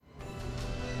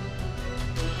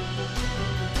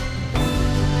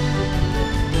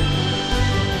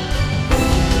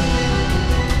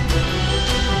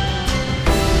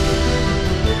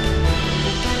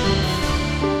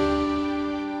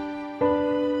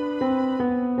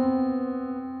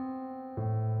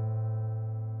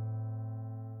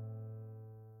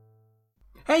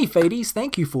Hey Fadies,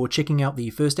 thank you for checking out the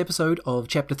first episode of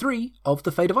Chapter 3 of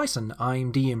The Fate of Ison.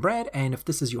 I'm DM Brad, and if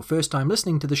this is your first time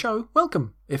listening to the show,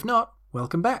 welcome. If not,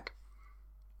 welcome back.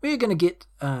 We're going to get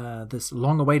this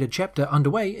long-awaited chapter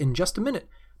underway in just a minute,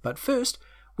 but first,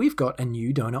 we've got a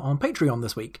new donor on Patreon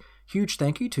this week. Huge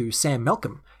thank you to Sam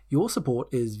Malcolm. Your support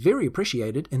is very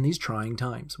appreciated in these trying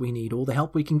times. We need all the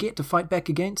help we can get to fight back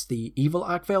against the evil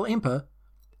Arkvale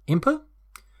Empire?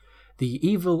 The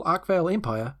evil Arkvale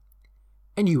Empire,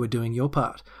 and you are doing your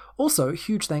part. Also,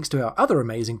 huge thanks to our other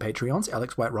amazing Patreons,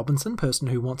 Alex White Robinson, Person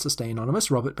Who Wants to Stay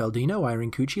Anonymous, Robert Baldino,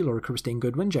 Irene Cucci, Laura Christine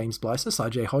Goodwin, James Blyser,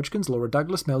 Sajay Hodgkins, Laura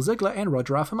Douglas, Mel Ziegler, and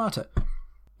Roger Affamata.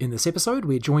 In this episode,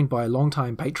 we're joined by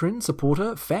longtime patron,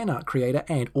 supporter, fan art creator,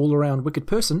 and all-around wicked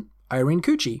person, Irene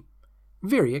Cucci.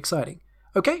 Very exciting.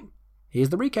 Okay, here's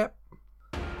the recap.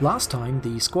 Last time,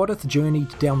 the Squadeth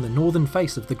journeyed down the northern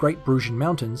face of the Great Brusian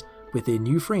Mountains with their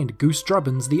new friend Goose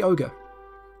Drubbins the Ogre.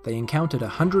 They encountered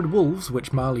 100 wolves,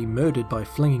 which Marley murdered by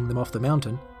flinging them off the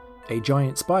mountain, a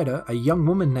giant spider, a young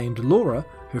woman named Laura,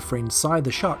 her friend Sai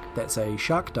the Shark, that's a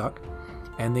shark duck,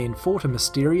 and then fought a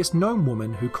mysterious gnome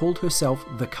woman who called herself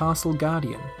the Castle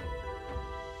Guardian.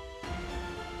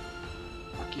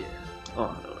 Fuck yeah.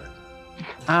 Oh,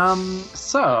 no.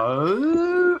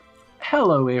 So,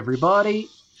 hello everybody.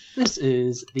 This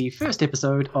is the first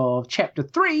episode of Chapter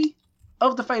 3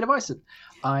 of The Fate of Ison.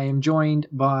 I am joined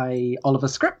by Oliver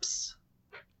Scripps.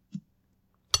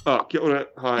 Oh, kia ora.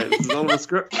 Hi, this is Oliver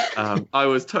Scripps. I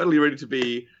was totally ready to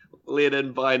be led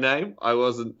in by name. I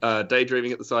wasn't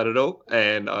daydreaming at the side at all,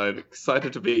 and I'm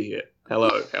excited to be here.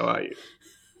 Hello, how are you?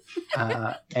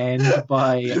 And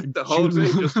by the whole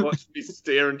team just watched me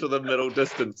stare into the middle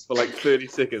distance for like 30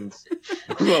 seconds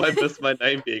while I missed my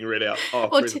name being read out. Oh,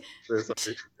 well,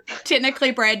 sorry.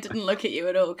 Technically, Brad didn't look at you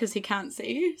at all because he can't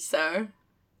see you, so...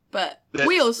 But That's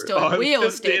we all true. stood. We all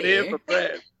just dead stared air at for you.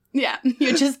 Brad. Yeah,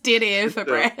 you're just dead air for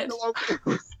Brad.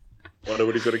 Wonder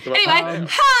what he's going to come Anyway, up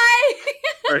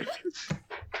hi!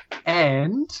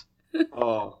 and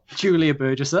Julia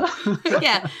Burgesser.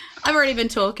 Yeah, I've already been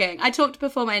talking. I talked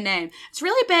before my name. It's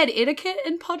really bad etiquette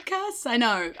in podcasts, I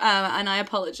know, and I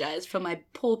apologise for my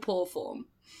poor form.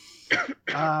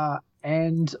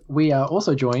 And we are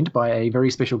also joined by a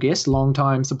very special guest,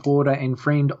 longtime supporter and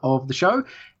friend of the show,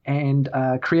 and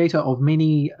creator of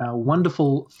many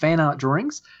wonderful fan art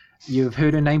drawings. You've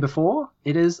heard her name before.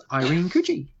 It is Irene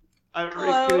Cucci.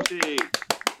 Irene Cucci.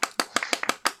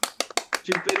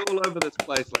 She's been all over this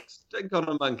place like stink on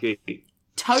a monkey.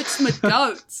 Totes my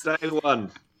goats. Day one.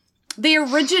 The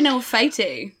original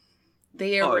Fatey.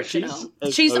 The original.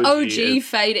 She's OG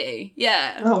Fatey.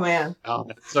 Yeah. Oh, man. Oh,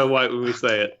 so white when we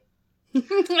say it.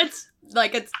 It's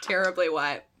terribly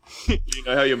white. You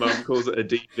know how your mum calls it a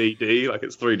DVD? Like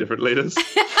it's 3 different letters?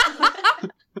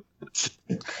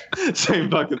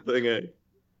 Same fucking thing, eh?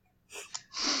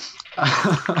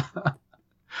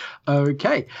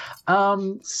 Okay.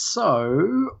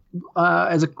 So,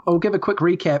 I'll give a quick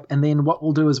recap, and then what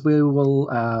we'll do is we will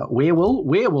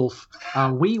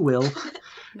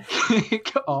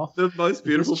kick off. The most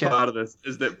beautiful part of this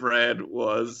is that Brad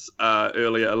was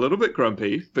earlier a little bit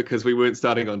grumpy because we weren't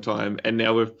starting on time, and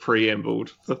now we've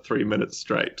preambled for 3 minutes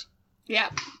straight. Yeah.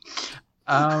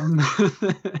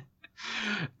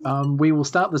 We will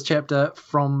start this chapter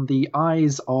from the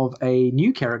eyes of a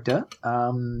new character,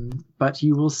 but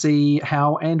you will see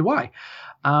how and why.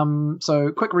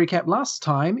 So, quick recap. Last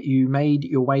time, you made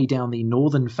your way down the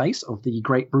northern face of the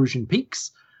Great Brusian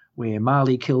Peaks, where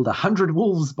Marley killed 100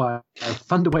 wolves by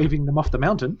thunder-waving them off the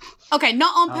mountain. Okay,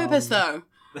 not on purpose, though.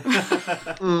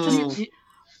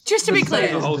 Just to be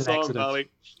clear. The whole song, Marley.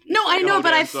 No, I know,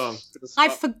 but I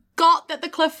forgot that the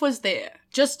cliff was there.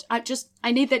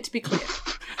 I need that to be clear.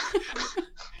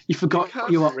 You forgot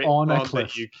you were on a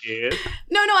cliff. You cared.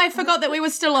 No, I forgot that we were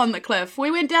still on the cliff.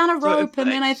 We went down a rope and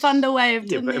then I thunder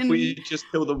waved. Yeah, but if we just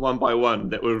killed them one by one,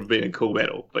 that would have been a cool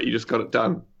battle. But you just got it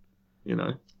done, you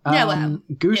know.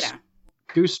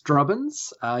 Goose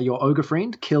Drubbins, your ogre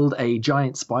friend, killed a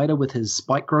giant spider with his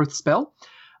spike growth spell.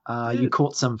 You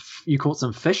caught some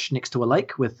fish next to a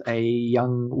lake with a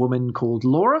young woman called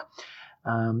Laura.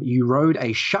 You rode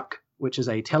a shuck, which is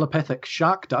a telepathic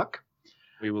shark duck.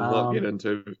 We will not get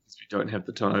into because we don't have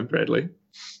the time, Bradley.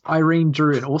 Irene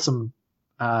drew an awesome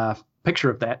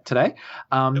picture of that today,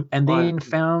 and then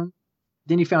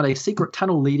you found a secret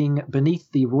tunnel leading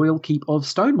beneath the royal keep of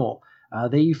Stonemore.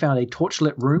 There you found a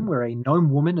torchlit room where a gnome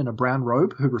woman in a brown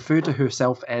robe, who referred to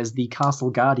herself as the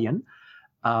Castle Guardian,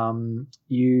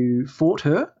 you fought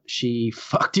her. She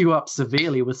fucked you up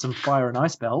severely with some fire and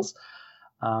ice spells.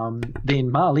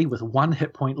 Then Marley, with 1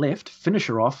 hit point left, finish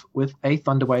her off with a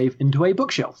Thunderwave into a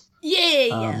bookshelf. Yay!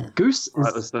 Goose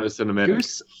That was is so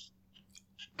cinematic.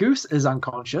 Goose is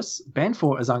unconscious.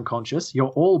 Banfor is unconscious. You're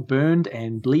all burned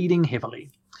and bleeding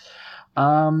heavily.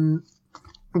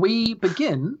 We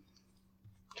begin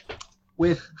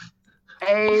with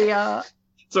a.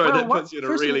 Sorry, well, that what- puts you in a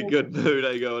first of really all- good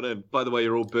mood, going in. By the way,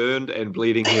 you're all burned and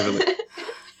bleeding heavily.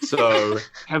 So,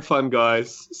 have fun,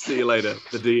 guys. See you later.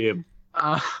 The DM.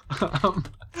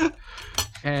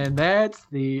 And that's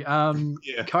the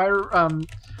Yeah.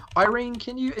 Irene,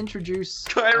 can you introduce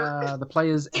Kyra. the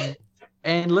players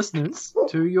and listeners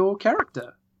to your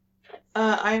character?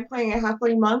 I'm playing a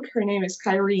halfling monk. Her name is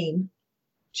Kyrene.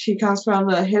 She comes from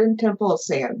the Hidden Temple of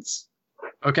Sands.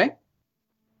 Okay,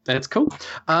 that's cool.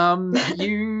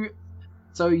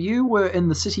 You were in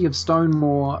the city of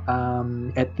Stonemore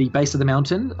at the base of the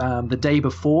mountain the day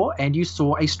before, and you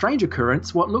saw a strange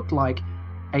occurrence, what looked like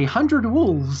 100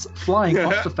 wolves flying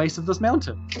off the face of this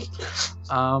mountain.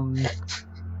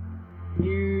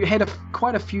 You had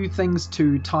quite a few things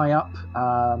to tie up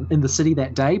in the city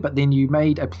that day, but then you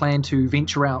made a plan to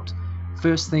venture out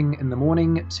first thing in the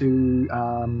morning to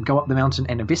go up the mountain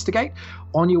and investigate.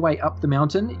 On your way up the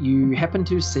mountain, you happen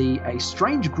to see a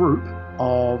strange group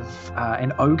of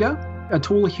an ogre, a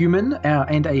tall human,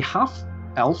 and a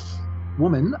half-elf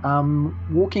woman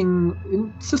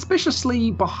walking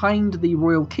suspiciously behind the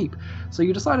royal keep. So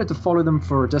you decided to follow them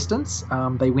for a distance.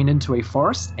 They went into a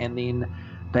forest, and then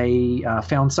they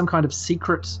found some kind of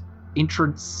secret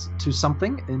entrance to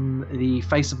something in the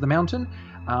face of the mountain.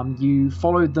 You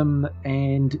followed them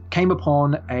and came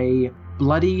upon a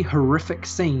bloody, horrific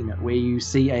scene where you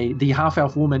see the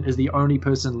half-elf woman is the only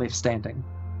person left standing.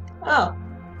 Oh.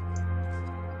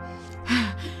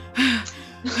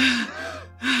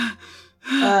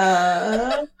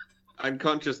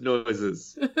 Unconscious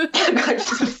noises.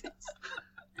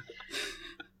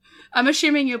 I'm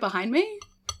assuming you're behind me?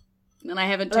 And I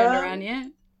haven't turned around yet?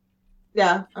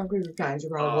 Yeah, I'm going to be behind you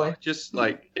probably. Just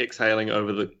like exhaling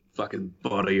over the fucking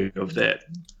body of that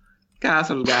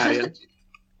castle guardian.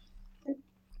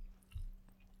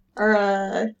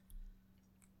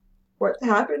 What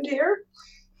happened here?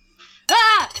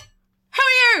 Ah! Who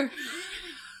are you?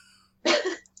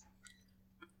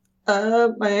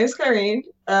 My name is Kyrene.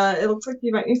 It looks like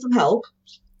you might need some help.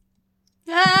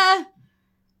 I'm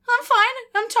fine.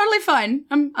 I'm totally fine.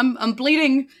 I'm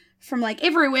bleeding from like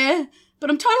everywhere, but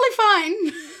I'm totally fine.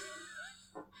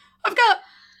 I've got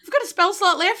a spell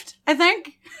slot left, I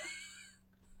think.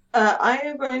 I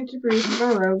am going to brew from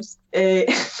my robes a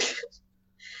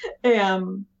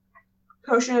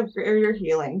potion of greater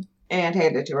healing and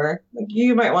hand it to her. Like,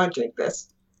 you might want to drink this.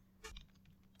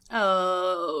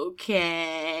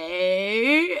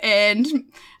 Okay. And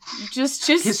just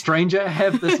Here, stranger,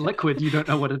 have this liquid. You don't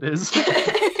know what it is.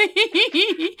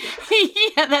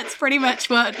 Yeah, that's pretty much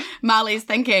what Marley's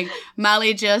thinking.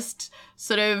 Marley just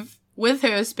sort of, with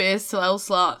her spare spell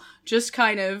slot, just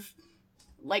kind of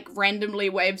like randomly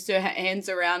waves her hands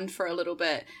around for a little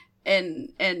bit and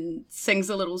sings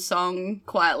a little song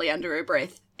quietly under her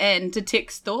breath and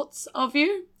detects thoughts of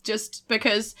you, just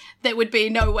because there would be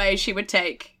no way she would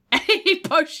take a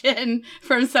potion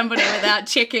from somebody without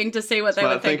checking to see what they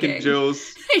were thinking.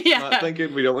 Jules. Yeah. Smart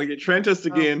thinking. We don't want to get Trentus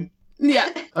again. Yeah,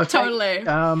 Okay. totally.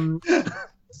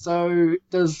 So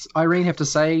does Irene have to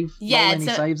save? Yeah, roll any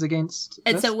saves against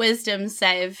It's this? a wisdom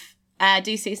save,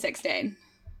 DC 16.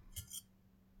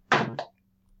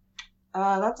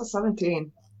 That's a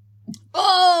 17.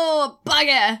 Oh,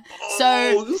 bugger!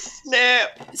 Oh,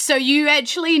 snap! So you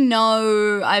actually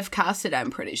know I've cast it, I'm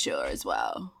pretty sure, as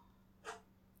well.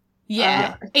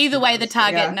 Yeah. Either way, the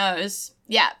target knows.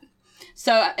 Yeah.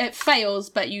 So it fails,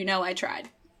 but you know I tried.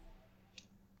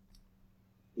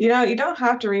 You know, you don't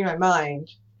have to read my mind.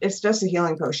 It's just a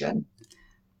healing potion.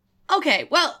 Okay,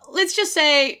 well, let's just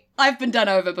say I've been done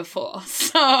over before,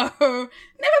 so never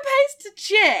pays to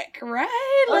check,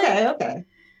 right? Like, Okay.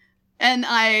 And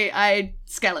I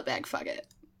scale it back, fuck it.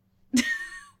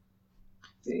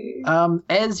 See.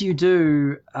 As you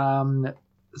do, what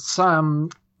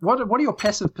are your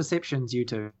passive perceptions, you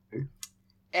two?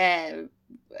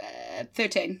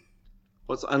 13.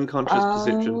 What's unconscious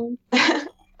perception?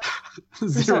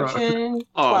 Zero. Perception.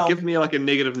 Oh, 12. give me like a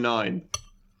 -9.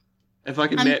 If I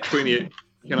can nat 20 it,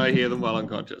 can I hear them while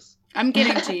unconscious? I'm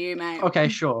getting to you, mate. Okay,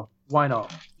 sure. Why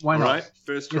not? Why not? Alright,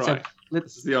 first Let's try. have,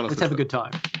 This is the honest let's have a effort. good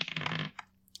time.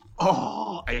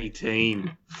 Oh,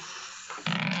 18.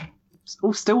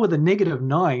 Oh, still with a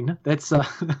 -9. That's Yeah,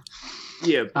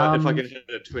 but if I Um, can hit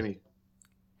a 20.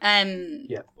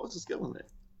 Yeah. What's the skill on that?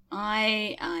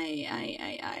 I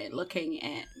looking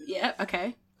at, yeah,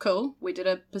 okay, cool. We did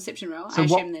a perception roll. So I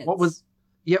assume that's...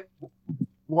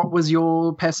 what was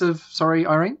your passive? Sorry,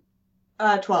 Irene.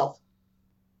 12.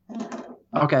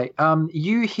 Okay.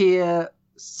 You hear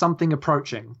something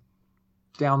approaching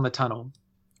down the tunnel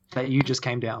that you just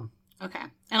came down. Okay.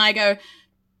 And I go,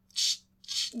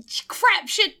 crap,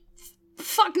 shit,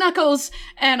 fuck knuckles.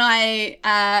 And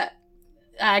I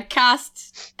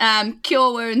cast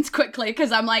Cure Wounds quickly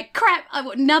because I'm like, crap,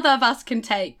 none of us can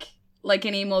take like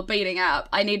any more beating up.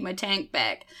 I need my tank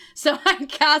back. So I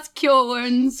cast Cure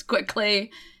Wounds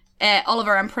quickly.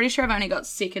 Oliver, I'm pretty sure I've only got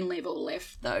 2nd level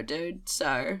left though, dude.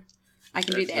 So I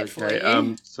can do that for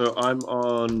you. So I'm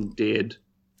on dead.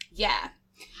 Yeah.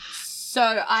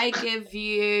 So I give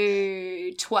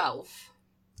you 12.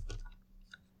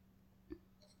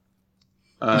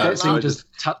 Okay, so I you just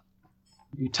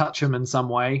you touch him in some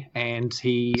way, and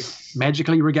he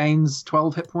magically regains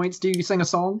 12 hit points. Do you sing a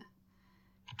song?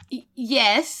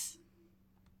 Yes.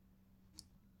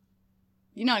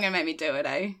 You're not going to make me do it,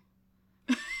 eh?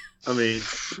 I mean,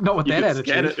 Not with you that can attitude.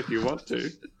 scan it if you want to.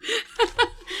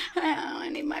 I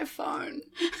need my phone.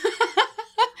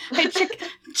 Hey,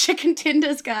 chicken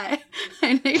tenders guy.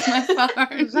 I need my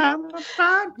phone. I'm a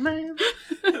bad man.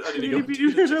 I need to go to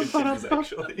chicken tenders,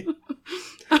 actually.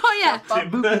 Oh, yeah.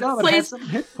 Please, have some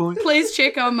hit points. Please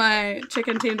check on my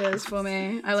chicken tenders for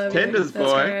me. I love Tenders, you.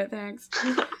 That's boy. great, thanks.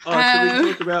 Oh, should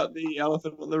we talk about the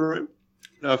elephant in the room?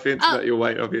 No offense about your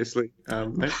weight, obviously.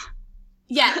 Mate.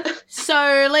 Yeah,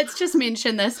 so let's just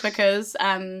mention this because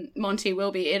Monty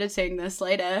will be editing this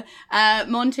later.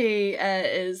 Monty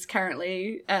is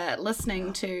currently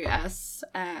listening to us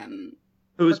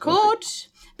Who is record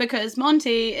because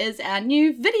Monty is our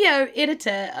new video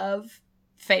editor of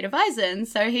Fate of Eisen.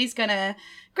 So he's going to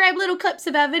grab little clips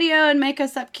of our video and make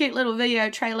us up cute little video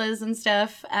trailers and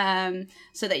stuff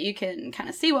so that you can kind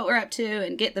of see what we're up to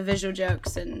and get the visual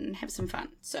jokes and have some fun.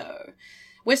 So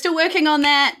we're still working on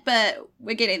that, but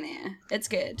we're getting there. It's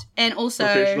good. And also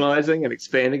professionalizing and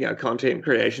expanding our content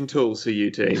creation tools for you,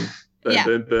 team. Boom, Yeah.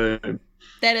 boom, boom.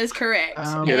 that is correct.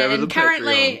 Get over And the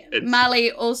currently, Patreon. It's-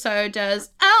 Molly also does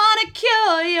I Wanna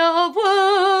Cure Your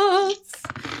Wounds.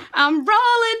 I'm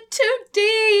rolling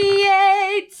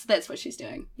 2d8s. That's what she's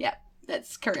doing. Yeah,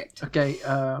 that's correct. Okay,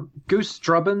 Goose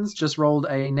Drubbins just rolled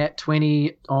a nat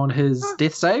 20 on his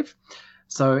death save.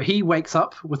 So he wakes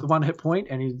up with 1 hit point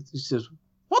and he says,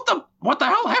 What the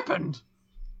hell happened?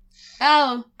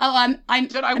 I'm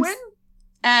Did I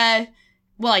win?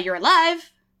 Well, you're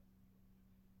alive.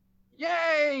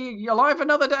 Yay! You're alive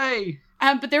another day!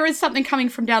 But there is something coming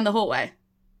from down the hallway.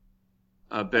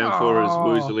 Banfor is Aw.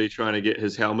 woozily trying to get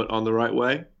his helmet on the right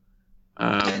way. What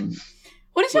does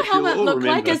Which your you'll helmet all look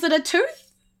like? remember. Is it a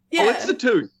tooth? Yeah. Oh, it's the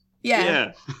tooth.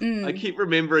 yeah. Yeah. I keep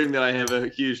remembering that I have a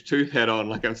huge tooth hat on,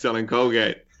 like I'm selling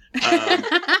Colgate.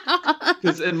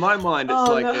 Because in my mind,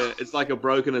 it's like a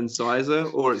broken incisor,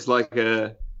 or it's like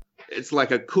a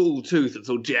cool tooth. It's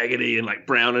all jaggedy and like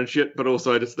brown and shit. But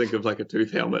also, I just think of like a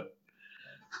tooth helmet.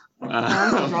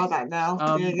 I'm gonna draw that now.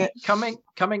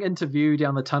 Coming into view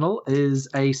down the tunnel is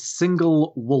a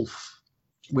single wolf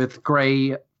with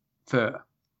grey fur,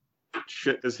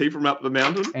 Shit, is he from up the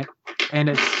mountain? and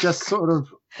it's just sort of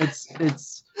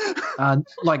it's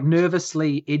like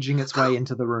nervously edging its way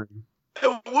into the room. It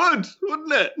would,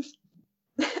 wouldn't it?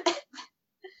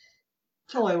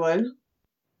 Totally would.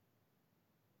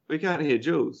 We can't hear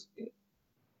Jules.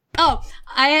 Oh,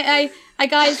 I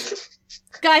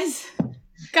guys,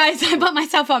 I put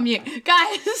myself on mute.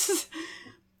 Guys,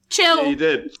 chill. Yeah, you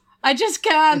did. I just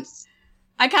can't.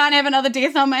 I can't have another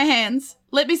death on my hands.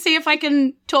 Let me see if I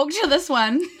can talk to this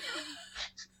one.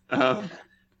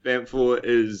 Banfor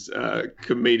is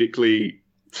comedically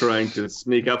trying to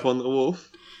sneak up on the wolf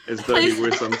as though he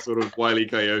were some sort of wily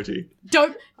coyote.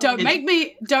 Don't make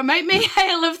me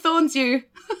hail of thorns you.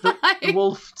 The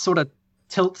wolf sort of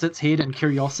tilts its head in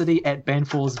curiosity at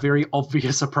Banfor's very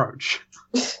obvious approach.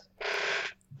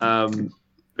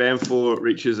 Banfor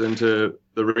reaches into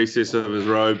the recess of his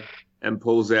robe and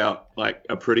pulls out like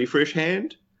a pretty fresh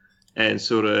hand and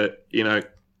sort of,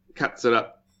 cuts it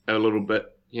up a little bit,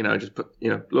 just put,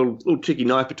 little cheeky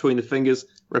knife between the fingers,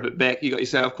 rip it back. You got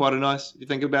yourself quite a nice, if you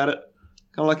think about it,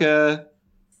 kind of like a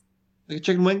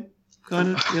chicken wing,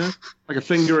 kind of, like a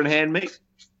finger and hand meat.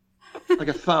 Like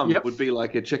a thumb would be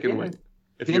like a chicken wing.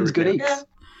 If you Them's good were- eats. Yeah.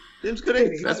 Them's good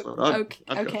eats. That's what I'd go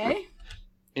for. Okay.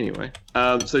 Anyway,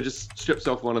 so just strips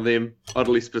off one of them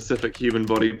oddly specific human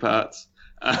body parts,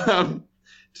 he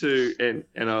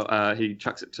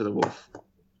chucks it to the wolf.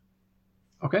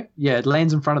 Okay. Yeah, it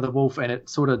lands in front of the wolf and it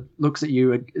sort of looks at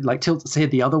you, it like tilts its head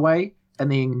the other way,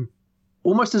 and then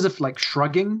almost as if like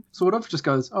shrugging, sort of, just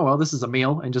goes, "Oh well, this is a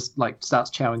meal," and just like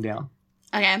starts chowing down.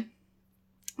 Okay.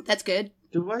 That's good.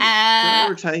 Do I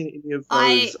retain any of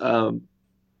those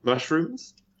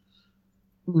mushrooms?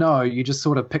 No, you just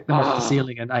sort of picked them off the Ah.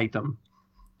 ceiling and ate them.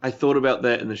 I thought about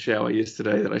that in the shower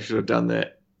yesterday, that I should have done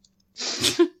that.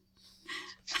 Because I'm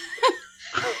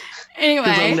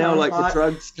Anyway, now like the Hot.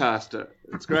 drugs caster.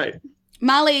 It's great.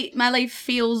 Marley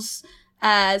feels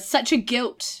such a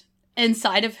guilt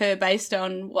inside of her based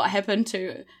on what happened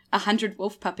to 100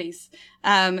 wolf puppies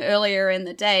earlier in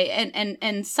the day,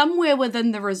 and somewhere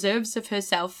within the reserves of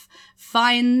herself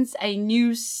finds a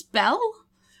new spell,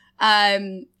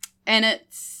 and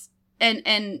it's and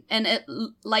it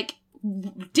like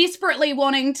desperately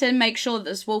wanting to make sure that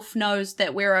this wolf knows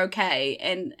that we're okay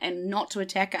and not to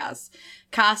attack us,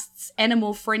 casts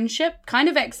animal friendship kind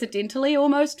of accidentally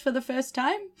almost for the first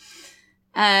time,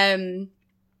 and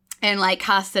like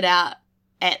casts it out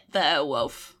at the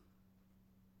wolf.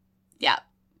 Yeah,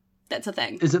 that's a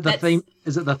thing. Is it the theme?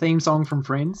 Is it the theme song from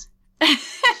Friends?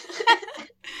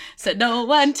 So no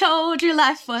one told you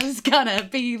life was gonna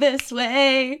be this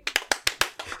way.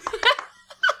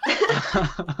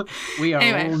 We are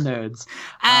Anyway. all nerds.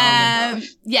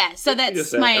 Yeah, so that's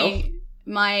Just that, Elf.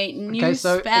 my new Okay,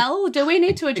 so spell. Do we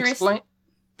need to address Explain.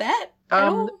 that at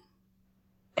Um, all?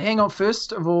 Hang on.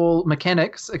 First of all,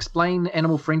 mechanics. Explain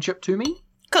animal friendship to me.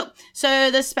 Cool.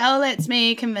 So the spell lets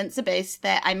me convince a beast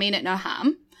that I mean it no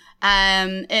harm.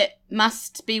 It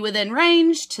must be within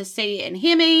range to see and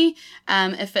hear me.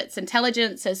 If its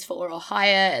intelligence is 4 or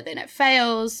higher, then it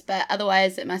fails, but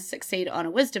otherwise it must succeed on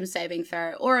a wisdom saving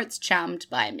throw or it's charmed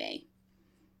by me.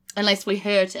 Unless we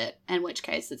hurt it, in which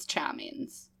case its charm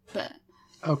ends. But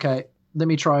Okay. Let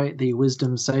me try the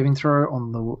wisdom saving throw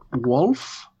on the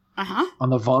wolf. On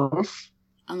the wolf.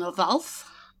 On the wolf.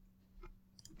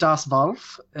 Das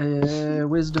Wolf.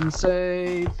 Wisdom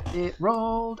save. It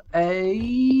rolled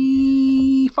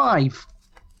a 5.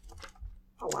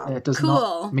 Oh, wow. It does Cool.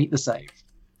 not meet the save.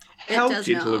 It How does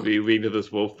gentle not. have you been to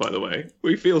this wolf, by the way?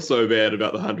 We feel so bad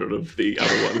about the 100 of the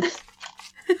other ones.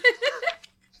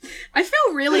 I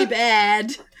feel really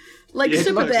bad. Like, Yeah,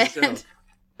 super like bad. yourself.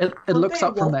 It Weren't looks they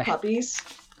up from wolf the puppies.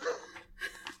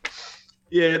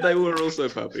 Yeah, they were also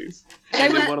puppies. They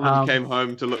And then were- one of them Um, came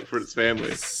home to look for its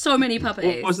family. So many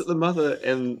puppies. Or was it the mother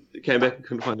and came back and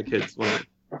couldn't find the kids? One of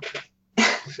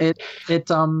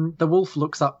them. the wolf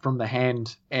looks up from the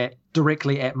hand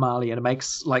directly at Marley and it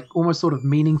makes like almost sort of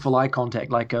meaningful eye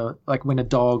contact, like when a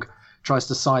dog tries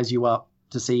to size you up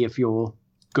to see if you're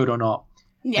good or not.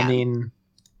 Yeah. And then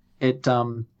it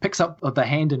picks up the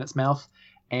hand in its mouth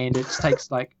and it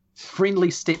takes like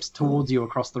friendly steps towards you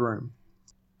across the room.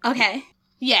 Okay.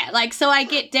 Yeah, like, so I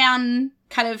get down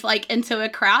kind of like into a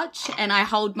crouch and I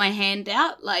hold my hand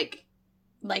out like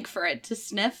for it to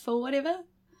sniff or whatever.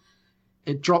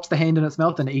 It drops the hand in its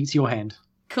mouth and it eats your hand.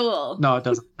 Cool. No, it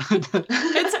doesn't.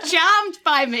 It's charmed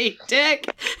by me,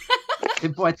 Dick.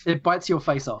 it bites your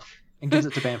face off and gives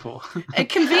it to Banfor.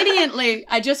 Conveniently,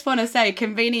 I just want to say,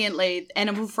 conveniently,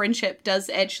 animal friendship does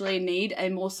actually need a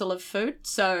morsel of food.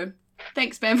 So,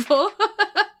 thanks, Banfor.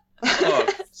 Oh,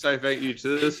 so thank you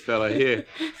to this fella here.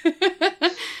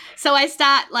 So I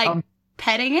start like Um,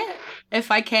 petting it if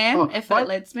I can, Oh, if by- it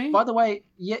lets me. By the way,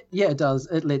 yeah, it does.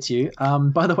 It lets you.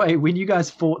 By the way, when you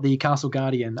guys fought the Castle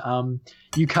Guardian,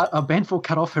 Banfor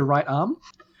cut off her right arm.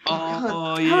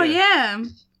 Oh, Oh yeah.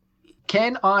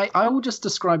 Can I will just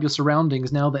describe your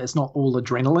surroundings now that it's not all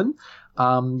adrenaline.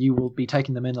 You will be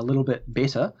taking them in a little bit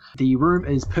better. The room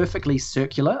is perfectly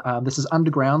circular. This is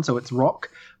underground, so it's rock,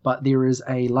 but there is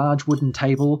a large wooden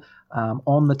table.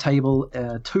 On the table,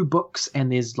 2 books,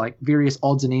 and there's like various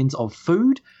odds and ends of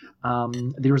food.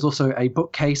 There is also a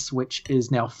bookcase which is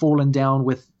now fallen down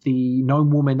with the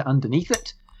gnome woman underneath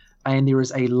it. And there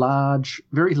is a large,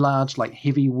 very large, like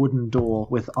heavy wooden door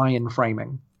with iron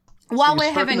framing. While you're we're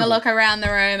having stroking a the look around the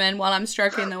room and while I'm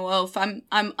stroking the wolf, I'm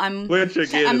Which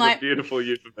again I'm is like- a beautiful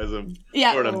euphemism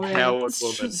yeah, for an Oh, yeah. empowered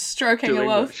woman stroking a doing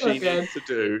what wolf. she Okay. needs to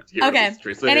do to get Okay. rid of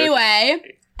stress. Anyway,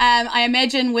 I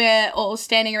imagine we're all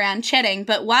standing around chatting,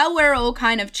 but while we're all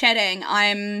kind of chatting,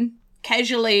 I'm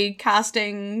casually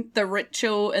casting the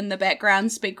ritual in the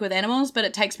background, speak with animals, but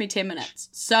it takes me 10 minutes.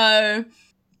 So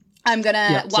I'm gonna,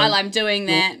 Yeah, so while I'm doing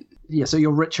that, Yeah, so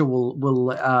your ritual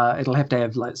will it'll have to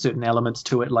have like certain elements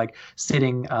to it, like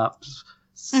setting up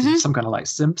Mhm. some kind of like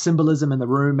symbolism in the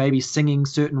room, maybe singing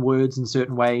certain words in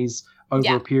certain ways over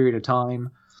Yeah. a period of time.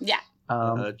 yeah.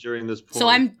 During this point, So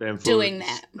I'm Banfor doing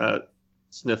is, that.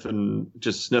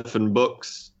 sniffing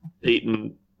books,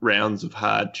 eating rounds of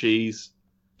hard cheese,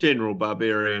 general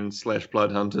barbarian /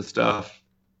 blood hunter stuff,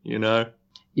 you know.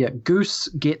 Yeah, Goose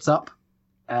gets up,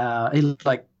 he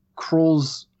like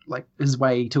crawls like his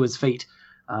way to his feet,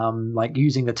 like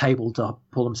using the table to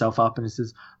pull himself up, and he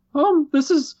says,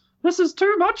 this is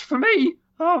too much for me.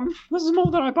 This is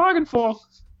more than I bargained for.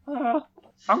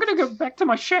 I'm going to go back to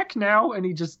my shack now. And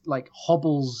he just, like,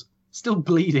 hobbles, still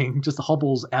bleeding, just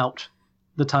hobbles out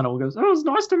the tunnel. Goes, oh, it's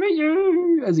nice to meet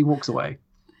you, as he walks away.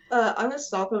 I'm going to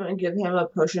stop him and give him a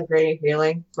potion of grading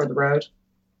healing for the road.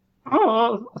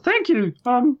 Oh, thank you.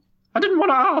 I didn't want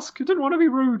to ask. I didn't want to be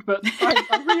rude, but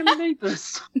I really need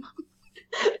this.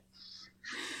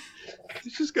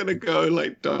 He's just gonna go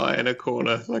like die in a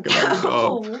corner like a little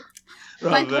dog,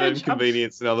 rather than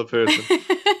inconvenience another person.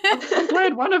 I'm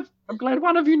glad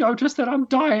one of you noticed that I'm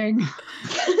dying.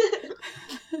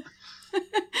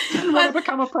 Didn't want to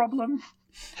become a problem.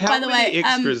 How many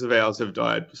extras of ours have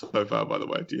died so far? By the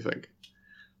way, do you think?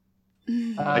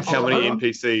 Like how many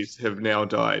NPCs have now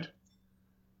died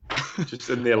just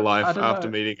in their life after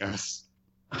meeting us?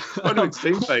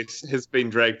 Steamface has been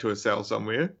dragged to a cell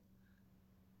somewhere.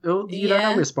 Well, you don't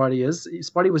know where Spidey is.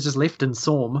 Spidey was just left in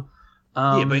Sorm.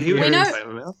 Yeah, but he we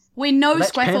know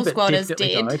Latch Squaffle Gambit Squad is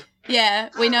definitely dead. died. Yeah,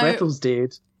 we know. Squaffle's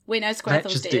dead. We know Latch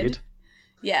Squaffle's is dead.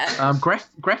 Yeah.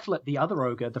 Grafflet, the other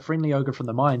ogre, the friendly ogre from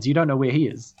the mines, you don't know where he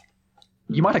is.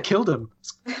 You might have killed him.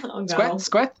 Oh, no.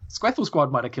 Squaffle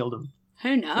Squad might have killed him.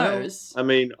 Who knows? I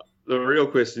mean, the real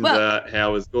questions are,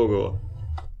 how is Gorgor?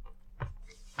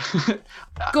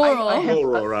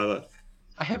 Goror, rather.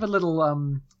 I have a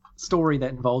little story that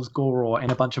involves Goror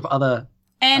and a bunch of other...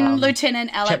 And Lieutenant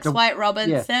Alex White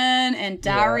Robinson and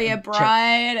Daria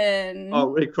Bright and... Oh,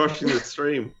 we're crushing the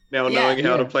stream. Now knowing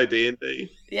how to play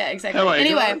D&D. Yeah, exactly.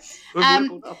 Anyway,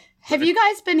 have you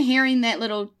guys been hearing that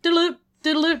little doodaloop,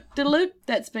 doodaloop, doodaloop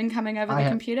that's been coming over the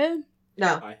computer?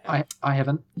 No. I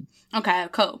haven't. Okay,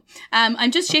 cool. I'm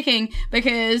just checking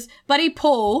because Buddy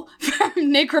Paul from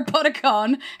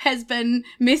Necropodicon has been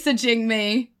messaging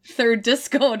me through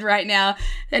Discord right now,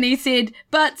 and he said,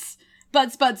 butts.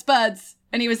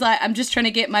 And he was like, I'm just trying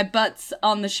to get my butts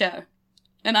on the show.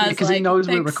 And I was like, because he knows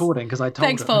we're recording, because I told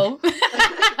him. Thanks, Paul.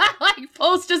 Like,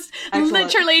 Paul's just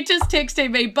literally just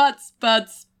texting me, butts.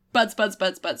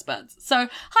 So,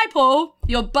 hi, Paul.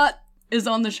 Your butt is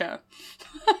on the show.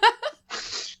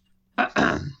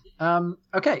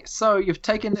 Okay, so you've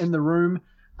taken in the room.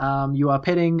 You are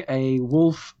petting a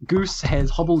wolf. Goose has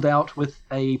hobbled out with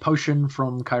a potion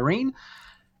from Kyrene.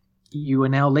 You are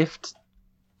now left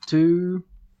to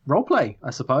roleplay,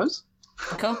 I suppose.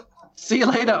 Cool. See you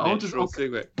later.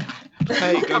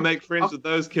 Hey, go make friends with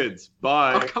those kids.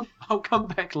 Bye. I'll come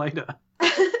back later.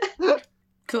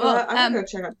 Cool. I'm going to go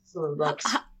check out some of the books.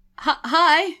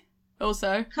 Hi.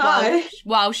 Also. Hi.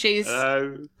 While she's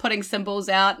putting symbols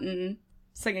out and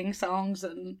singing songs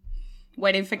and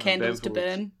waiting for candles to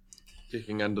burn.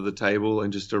 Checking under the table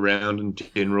and just around in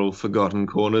general forgotten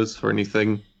corners for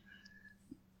anything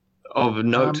of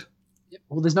note.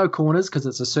 Well, there's no corners because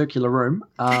it's a circular room.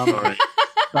 Sorry.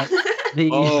 But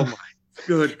oh my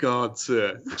good God,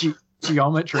 sir!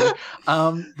 Geometry.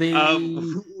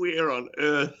 Where on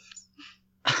earth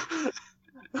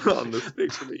on the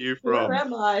spectrum are you from? Where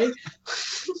am I?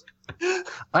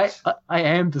 I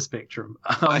am the spectrum.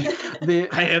 I am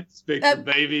the spectrum,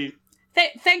 baby.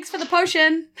 Thanks for the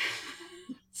potion.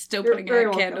 Still putting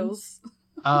out candles.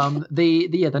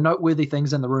 The noteworthy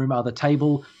things in the room are the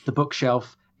table, the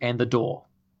bookshelf, and the door.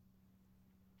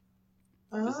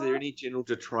 Is there any general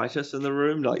detritus in the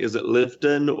room? Like, is it lived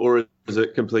in, or is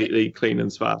it completely clean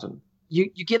and Spartan? You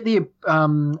get the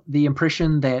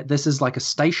impression that this is like a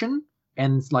station,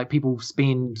 and like people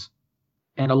spend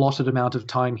an allotted amount of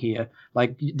time here.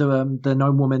 Like the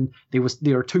gnome woman,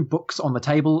 there are 2 books on the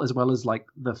table, as well as like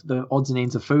the odds and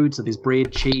ends of food. So there's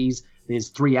bread, cheese. There's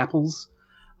 3 apples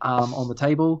on the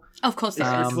table. Of course,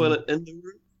 there is is a toilet in the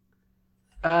room.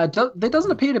 There doesn't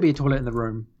appear to be a toilet in the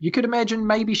room. You could imagine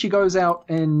maybe she goes out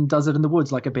and does it in the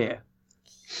woods like a bear.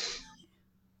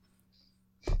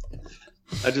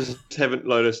 I just haven't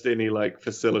noticed any like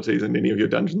facilities in any of your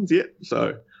dungeons yet,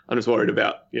 so I'm just worried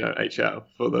about HR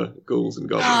for the ghouls and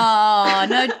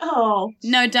goblins. Oh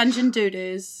no dungeon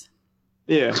doodles.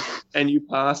 Yeah, and you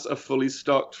pass a fully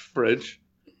stocked fridge,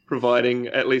 providing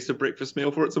at least a breakfast meal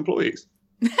for its employees.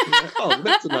 Oh,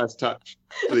 that's a nice touch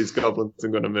for these goblins I'm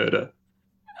going to murder.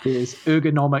 There's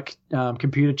ergonomic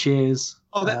computer chairs.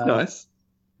 Oh, that's nice.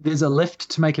 There's a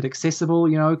lift to make it accessible,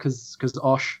 because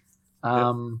Osh.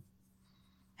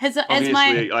 Has no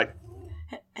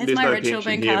my ritual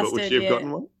been here, casted but would she have yet?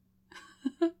 gotten one?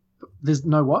 There's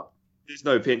no what? There's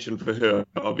no pension for her,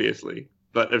 obviously.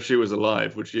 But if she was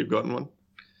alive, would she have gotten one?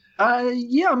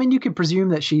 Yeah, I mean, you could presume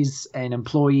that she's an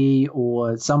employee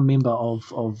or some member of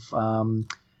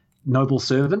noble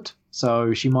servant,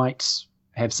 so she might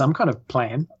have some kind of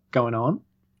plan going on.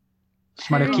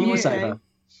 She might have Kiwi Saver.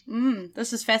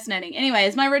 This is fascinating. Anyway,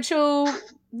 is my ritual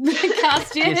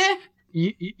cast yet?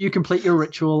 you complete your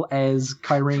ritual as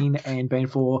Kyrene and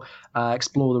Banfor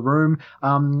explore the room.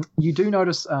 You do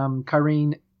notice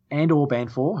Kyrene and or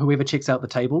Banfor, whoever checks out the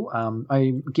table.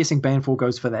 I'm guessing Banfor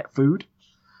goes for that food.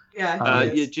 Yeah.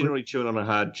 Yeah, generally chewing on a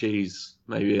hard cheese,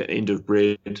 maybe an end of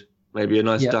bread, maybe a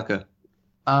nice ducker.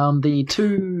 The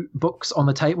two books on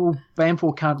the table,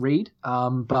 Banfor can't read,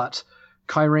 but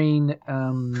Kyrene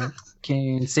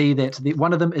can see that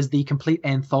one of them is the complete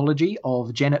anthology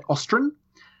of Janet Ostrin,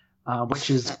 which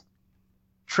is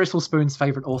Trestle Spoon's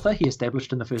favourite author. He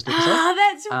established in the first episode. Ah,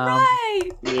 that's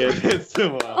right. Yeah, that's the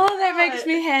one. Oh, that makes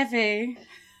me happy.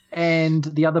 And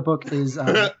the other book is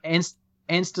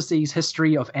Anstacy's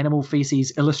History of Animal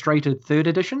Feces Illustrated 3rd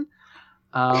edition,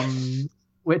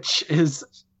 which is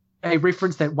a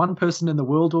reference that one person in the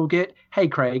world will get. Hey,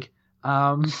 Craig.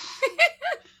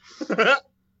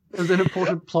 It was an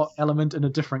important plot element in a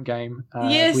different game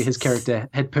Yes. where his character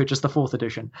had purchased the 4th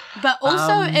edition. But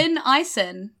also in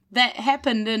Ison. That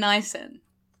happened in Ison.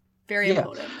 Very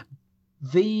important.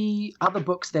 The other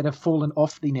books that have fallen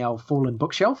off the now fallen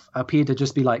bookshelf appear to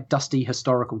just be like dusty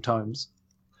historical tomes.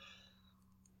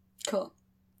 Cool.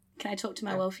 Can I talk to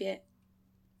my wolf yet?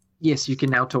 Yes, you can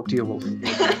now talk to your wolf.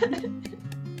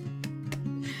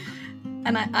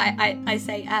 And I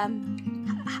say,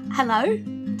 hello,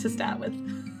 to start with.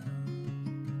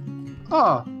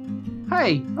 Oh,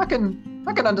 hey, I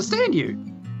can understand you.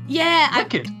 Yeah,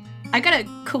 Wicked. I got a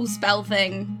cool spell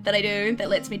thing that I do that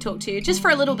lets me talk to you just for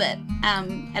a little bit,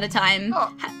 at a time.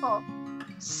 Oh,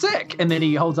 sick. And then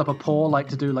he holds up a paw like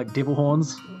to do like devil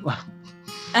horns.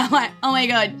 I'm like, oh my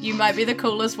god, you might be the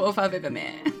coolest wolf I've ever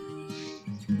met.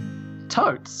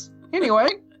 Totes. Anyway,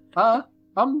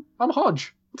 I'm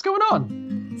Hodge. What's going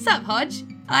on? Sup, Hodge?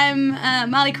 I'm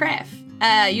Marley Craft.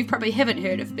 You probably haven't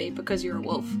heard of me because you're a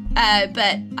wolf.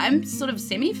 But I'm sort of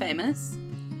semi-famous.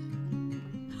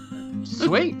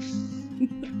 Sweet.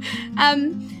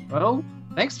 Well,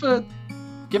 thanks for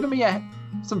giving me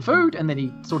some food. And then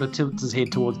he sort of tilts his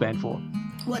head towards Banfor.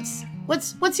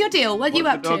 What's your deal? What are you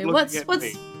up to?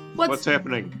 What's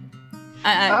happening?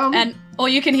 And all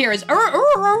you can hear is.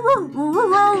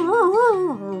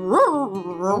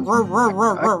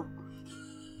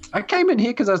 I came in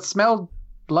here because I smelled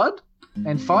blood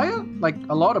and fire. Like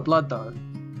a lot of blood, though.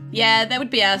 Yeah, that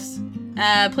would be us.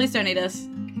 Please don't eat us.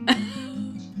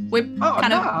 We're I'm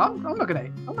not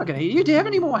gonna eat you. Do you have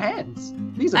any more hands?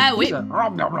 These are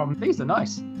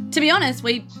nice. To be honest,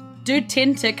 we do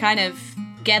tend to kind of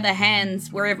gather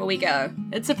hands wherever we go.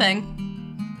 It's a thing.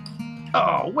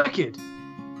 Oh, wicked.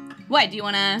 Wait, do you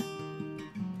wanna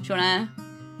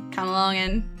come along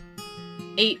and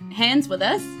eat hands with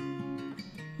us?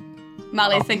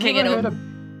 Marley's thinking it'll.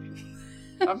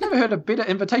 I've never heard a better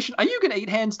invitation. Are you going to eat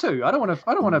hands too? I don't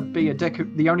want to be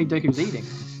the only dick who's eating.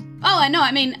 Oh, I know.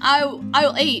 I mean,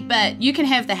 I'll eat, but you can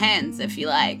have the hands if you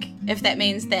like. If that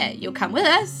means that you'll come with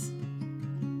us.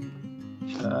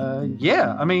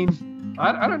 Yeah. I mean,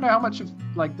 I don't know how much of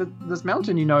like this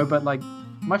mountain you know, but like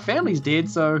my family's dead,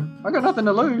 so I got nothing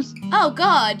to lose. Oh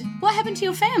God, what happened to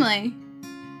your family?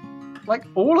 Like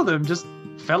all of them just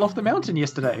fell off the mountain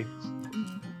yesterday.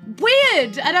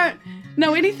 Weird. I don't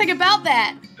know anything about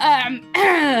that.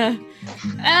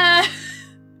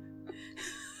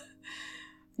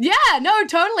 Yeah, no,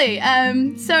 totally.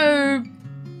 So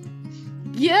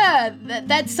yeah,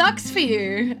 that sucks for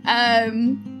you.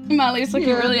 Marley's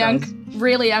looking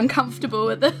really uncomfortable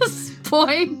at this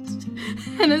point.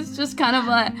 And it's just kind of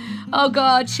like, oh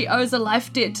God, she owes a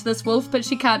life debt to this wolf, but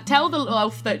she can't tell the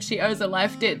wolf that she owes a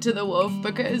life debt to the wolf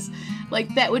because,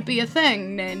 like, that would be a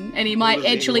thing, and he might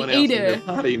actually eat her.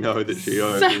 How do you know that she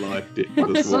owes a life debt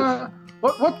to this wolf?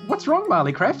 What's wrong,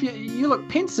 Marley Craft? You look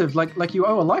pensive, like you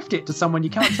owe a life debt to someone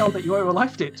you can't tell that you owe a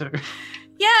life debt to.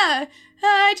 Yeah,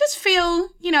 I just feel,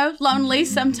 lonely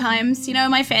sometimes.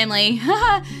 My family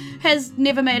has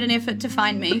never made an effort to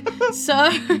find me,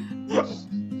 so...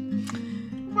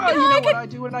 Well, you know what I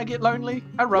do when I get lonely?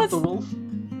 I rub the wolf.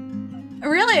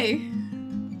 Really?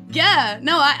 Yeah.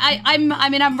 No,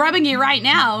 I'm rubbing you right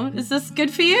now. Is this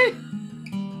good for you?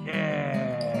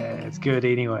 Yeah, it's good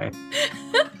anyway.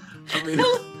 I mean,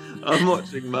 I'm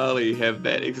watching Marley have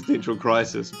that existential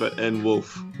crisis, but in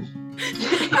wolf.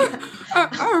 She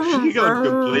got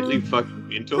completely fucking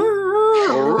mental.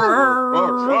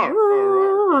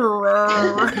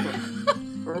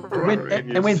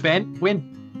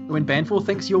 When Banfor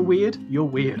thinks you're weird, you're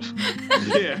weird.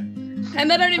 Yeah.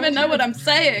 And they don't even know what I'm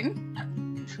saying.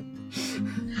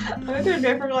 I don't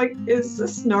know if is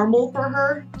this normal for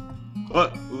her?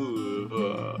 What?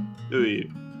 You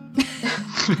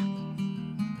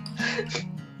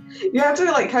have to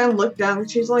kind of look down.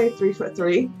 She's only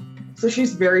 3'3", so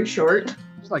she's very short.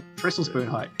 like trestle spoon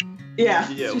height. Yeah.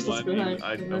 Yeah, just a well, I spoon mean, height,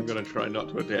 I'm pretty going to try not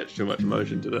to attach too much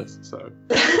emotion to this. So,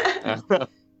 much.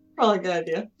 Probably a good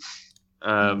idea.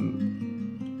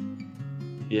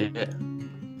 yeah.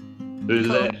 Who's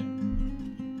Cool. there?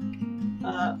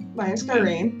 My name's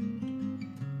Kyrene.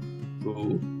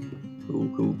 Cool.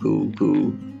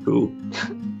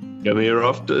 Come here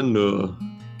often, or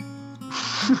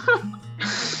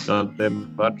not that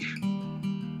much?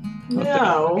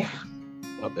 No.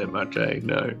 Not that much, eh?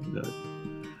 No.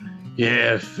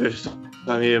 Yeah, first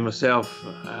time here myself.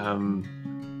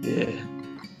 Yeah.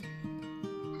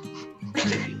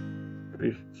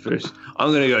 First,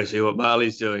 I'm gonna go see what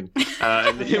Marley's doing,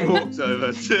 and then walks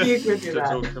over to, You could do to that.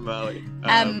 talk to Marley.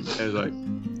 And was like,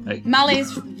 "Hey,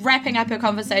 Marley's wrapping up her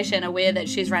conversation, aware that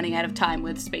she's running out of time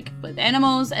with speaking with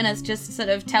animals, and is just sort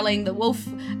of telling the wolf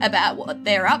about what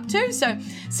they're up to.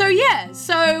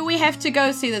 So we have to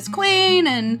go see this queen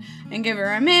and give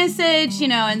her a message,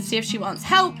 and see if she wants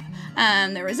help.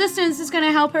 The resistance is going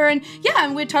to help her, and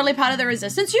we're totally part of the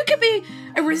resistance. You could be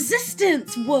a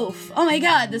resistance wolf. Oh my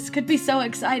god, this could be so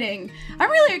exciting.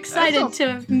 I'm really excited to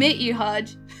have met you,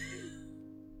 Hodge.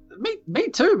 Me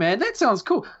too, man. That sounds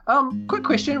cool. Quick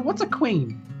question. What's a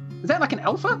queen? Is that like an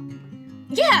alpha?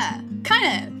 Yeah,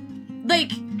 kind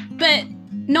of. But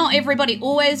not everybody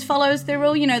always follows the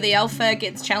rule. The alpha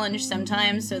gets challenged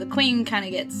sometimes, so the queen kind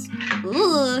of gets,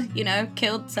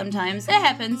 killed sometimes. It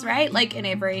happens, right? Like in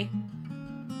every...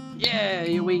 Yeah,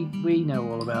 we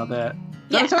know all about that.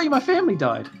 Did Yeah. I tell you my family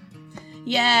died?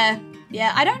 Yeah,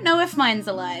 I don't know if mine's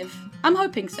alive. I'm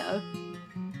hoping so.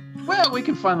 Well, we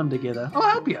can find them together. I'll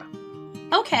help you.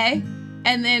 Okay.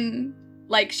 And then,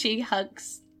 she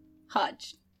hugs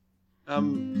Hodge.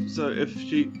 So if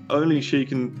she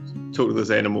can talk to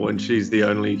this animal, and she's the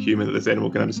only human that this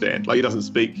animal can understand. Like, he doesn't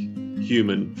speak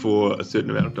human for a certain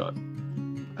amount of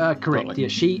time. Correct. Like-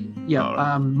 Yeah,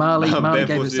 Alright. Marley Bamford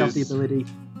gave herself the is- ability.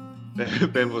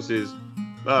 Benville says,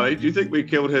 Marley, do you think we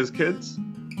killed his kids?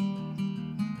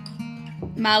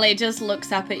 Marley just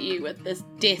looks up at you with this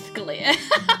death glare.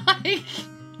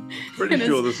 Pretty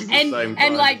sure this is the and same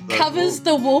and guy as those covers wolves.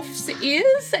 the wolf's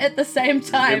ears at the same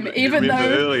time, You even remember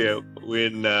though earlier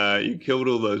when you killed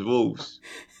all those wolves.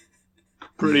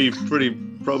 Pretty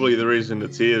probably the reason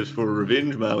it's here is for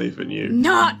revenge, Marley, for you.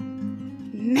 not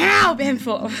now,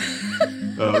 Benford.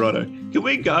 Oh, righto. Can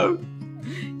we go?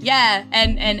 Yeah,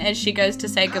 and as she goes to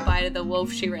say goodbye to the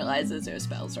wolf, she realizes her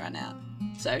spells run out.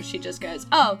 So she just goes,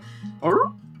 "Oh,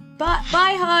 bye,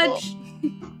 Hodge."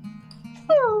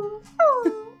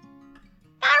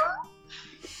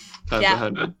 Times Yeah.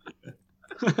 100.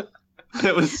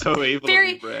 That was so evil. Very,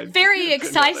 of you, Brad. very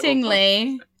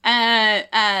excitingly,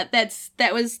 that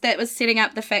was setting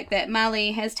up the fact that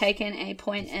Marley has taken a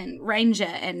point in Ranger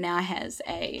and now has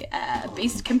a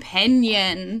beast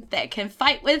companion that can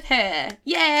fight with her.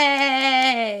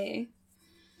 Yay!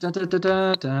 Dun, dun, dun,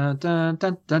 dun, dun,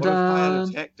 dun, dun, What if I had dun.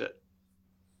 attacked it?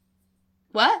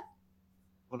 What?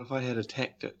 What if I had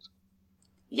attacked it?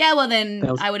 Yeah, well then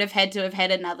That was- I would have had to have had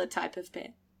another type of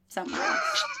pet somewhere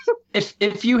else.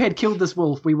 If you had killed this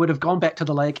wolf, we would have gone back to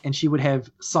the lake, and she would have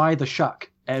Sai the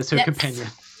Shuck as her Yes. companion.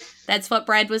 That's what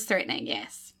Brad was threatening.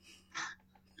 Yes.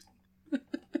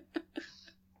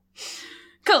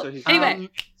 Cool. So he's- Anyway.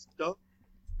 Stop.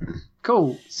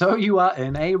 Cool. So you are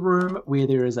in a room where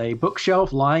there is a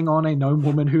bookshelf lying on a gnome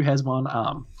woman who has one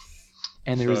arm,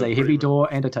 and there is So a heavy pretty door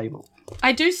and a table.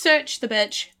 I do search the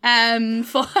bitch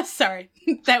for sorry,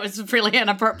 that was really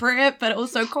inappropriate, but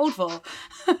also called for.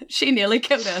 She nearly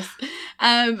killed us.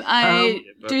 I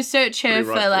Yeah, do search her Pretty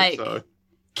for rightfully like so.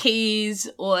 keys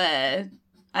or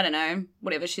I don't know,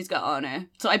 whatever she's got on her.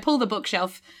 So I pull the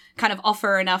bookshelf, kind of off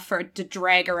her enough for it to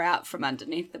drag her out from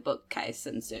underneath the bookcase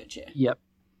and search her. Yep.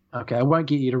 Okay, I won't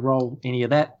get you to roll any of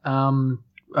that. I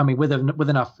mean, with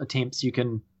enough attempts, you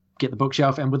can get the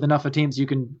bookshelf, and with enough attempts, you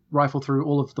can rifle through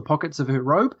all of the pockets of her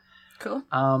robe. Cool.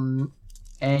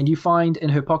 And you find in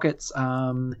her pockets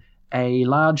a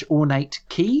large ornate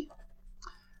key,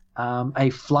 a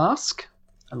flask,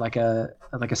 like a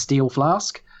steel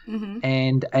flask, Mm-hmm.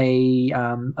 and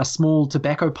a small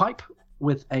tobacco pipe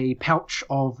with a pouch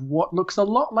of what looks a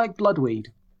lot like bloodweed.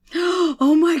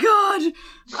 Oh my god!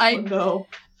 Oh, no.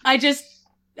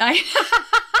 I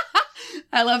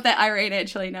I love that Irene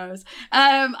actually knows.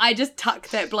 I just tuck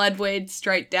that bloodweed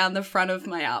straight down the front of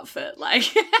my outfit, like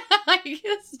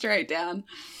straight down.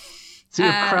 So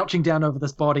you're crouching down over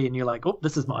this body, and you're like, "Oh,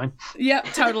 this is mine." Yep,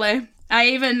 totally. I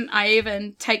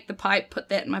even take the pipe, put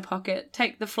that in my pocket,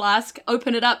 take the flask,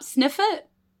 open it up, sniff it.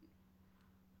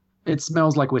 It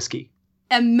smells like whiskey.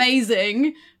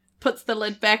 Amazing. puts the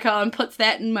lid back on, puts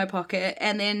that in my pocket,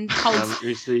 and then holds.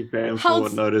 You see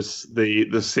Banfor notice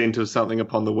the scent of something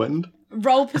upon the wind.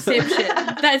 Roll perception.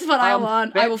 That's what I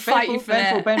want. I will fight you for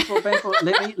that.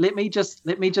 Banfor. let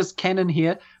me just canon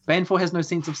here. Banfor has no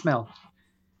sense of smell.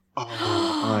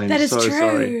 Oh, I'm that is so true.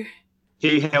 sorry.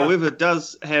 He, however,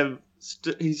 does have.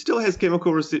 He still has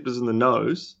chemical receptors in the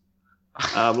nose.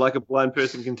 Like a blind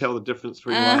person can tell the difference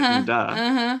between light and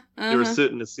dark. There are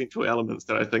certain essential elements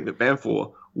that I think that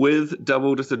Banfor, with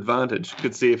double disadvantage,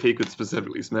 could see if he could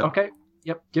specifically smell. Okay.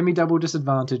 Yep. Give me double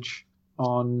disadvantage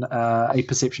on a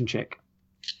perception check.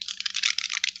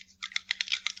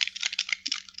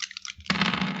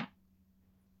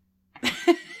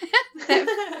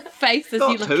 That face as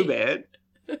Not you look too at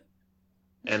bad.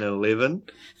 An 11.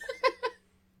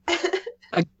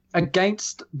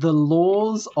 Against the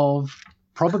laws of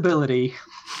probability,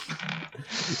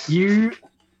 you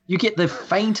get the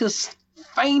faintest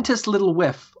little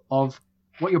whiff of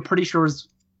what you're pretty sure is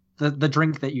the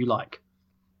drink that you like.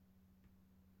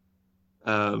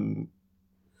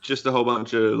 Just a whole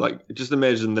bunch of just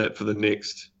imagine that for the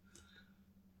next,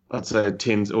 I'd say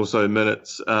 10 or so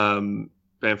minutes,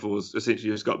 Banfor's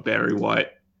essentially just got Barry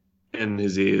White in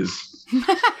his ears.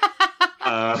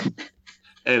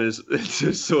 And it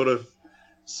just sort of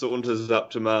saunters up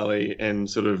to Marley and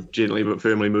sort of gently but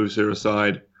firmly moves her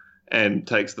aside and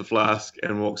takes the flask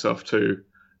and walks off to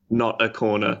not a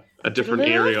corner, a different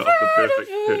area of the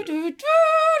perfect pit.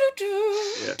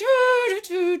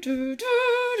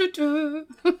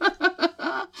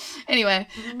 Anyway,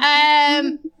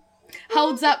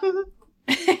 holds up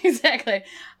exactly.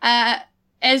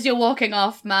 As you're walking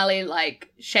off, Marley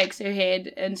shakes her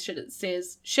head and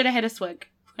says, "Should have had a swig."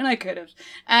 And I could have.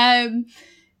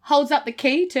 Holds up the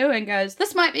key too and goes,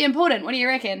 "This might be important. What do you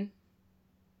reckon?"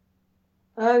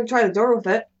 Try the door with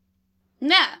it.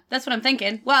 Nah, that's what I'm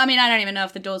thinking. Well, I mean, I don't even know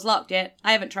if the door's locked yet.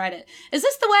 I haven't tried it. Is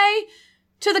this the way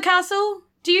to the castle?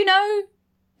 Do you know?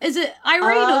 Is it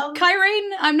Irene or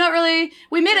Kyrene? I'm not really...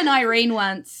 We met an Irene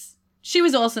once. She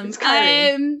was awesome. It's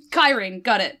Kyrene. Kyrene,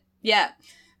 got it. Yeah.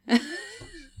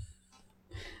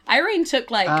 Irene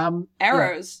took,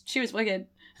 arrows. Yeah. She was wicked.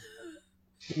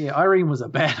 Yeah, Irene was a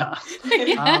badass.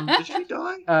 Did she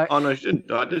die? Oh, no, she didn't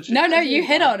die, did she? No, you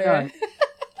hit on her.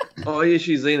 Oh, yeah,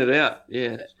 she's in it out.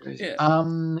 Yeah.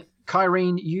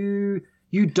 Kyrene,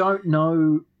 you don't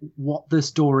know what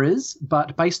this door is,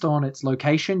 but based on its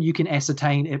location, you can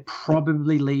ascertain it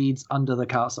probably leads under the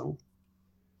castle.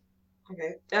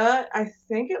 Okay. I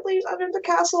think it leads under the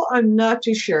castle. I'm not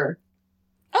too sure.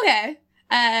 Okay.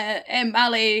 And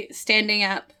Marley, standing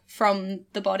up from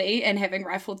the body and having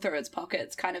rifled through its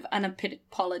pockets kind of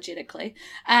unapologetically,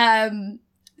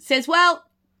 says, "Well,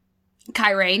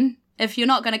 Kyrene, if you're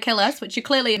not going to kill us, which you're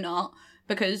clearly not,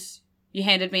 because you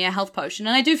handed me a health potion,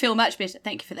 and I do feel much better,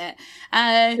 thank you for that,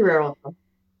 You're welcome.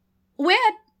 We're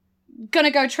going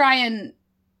to go try and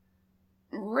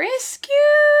rescue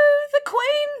the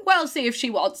queen? Well, see if she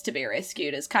wants to be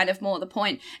rescued is kind of more the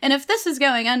point. And if this is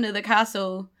going under the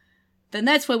castle, then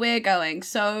that's where we're going.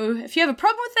 So if you have a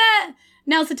problem with that,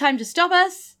 now's the time to stop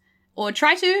us, or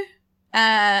try to.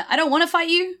 I don't want to fight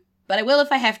you, but I will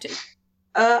if I have to."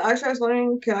 Actually, I was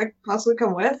wondering, can I possibly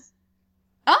come with?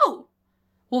 Oh!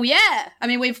 Well, yeah. I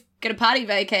mean, we've got a party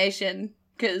vacation,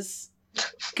 because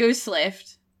Goose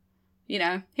left. You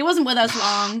know, he wasn't with us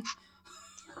long.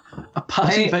 A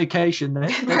party vacation,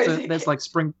 that's like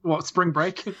spring break? Spring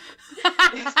break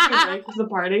is the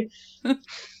party.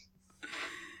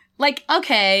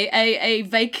 Okay, a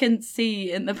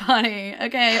vacancy in the party.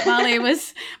 Okay,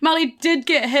 Marley did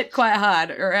get hit quite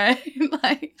hard, right?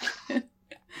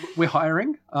 We're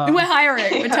hiring? We're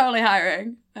hiring. We're totally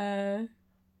hiring.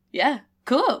 Yeah,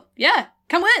 cool. Yeah,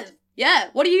 come with. Yeah,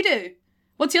 what do you do?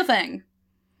 What's your thing?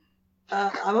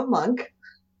 I'm a monk.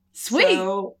 Sweet.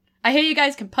 So... I hear you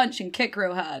guys can punch and kick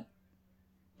real hard.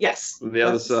 Yes. On the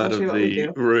other side of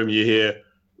the room, you hear,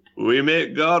 "We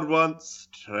met God once.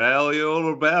 Tell you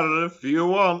all about it if you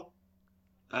want."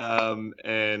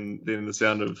 And then the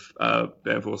sound of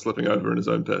Banfor slipping over in his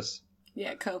own piss.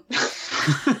 Yeah, cool.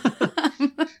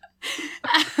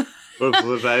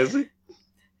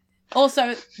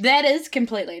 Also, that is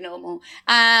completely normal.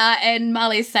 And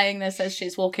Marley's saying this as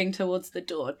she's walking towards the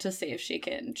door to see if she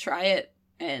can try it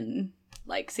and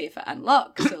see if it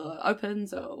unlocks or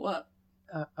opens or what.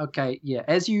 Okay, yeah.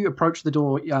 As you approach the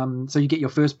door, so you get your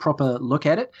first proper look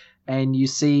at it, and you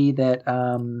see that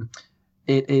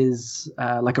it is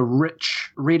like a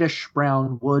rich reddish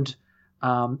brown wood,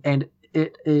 and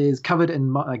it is covered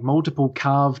in multiple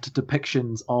carved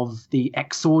depictions of the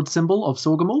axe sword symbol of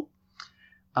Sorgamul.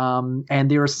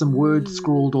 And there are some words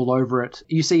scrawled all over it.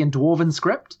 You see in Dwarven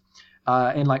script,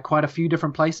 in like quite a few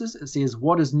different places. It says,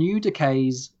 "What is new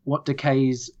decays, what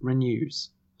decays renews,"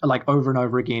 like over and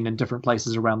over again in different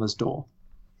places around this door.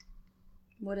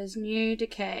 What is new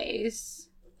decays,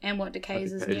 and what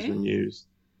decays is Decays new? renews.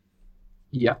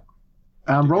 Yeah.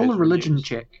 Roll a Decays religion renews.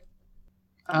 check.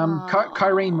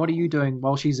 Kyrene, what are you doing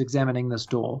while she's examining this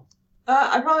door?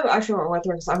 I probably actually went with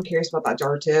her because I'm curious about that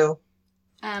door too.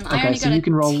 I Okay, only so got you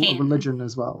can roll 10. religion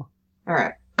as well. All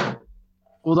right.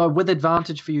 Although with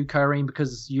advantage for you, Kyrene,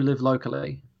 because you live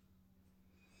locally.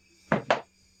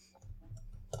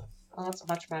 Oh, that's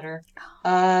much better.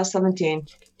 17.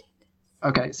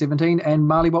 Okay, 17. And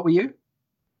Marley, what were you?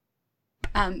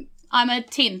 I'm a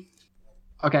 10.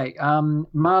 Okay,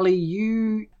 Marley,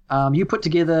 you put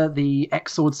together the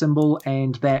axe sword symbol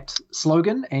and that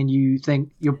slogan, and you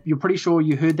think you're pretty sure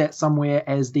you heard that somewhere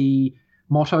as the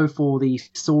motto for the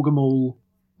Sorgamul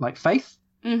like faith,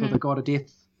 for the god of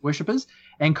death worshippers.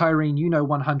 And Kyrene, you know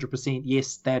 100%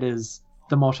 yes, that is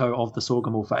the motto of the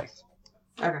Sorgamul faith.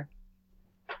 Okay.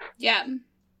 Yeah.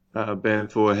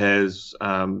 Banfor has,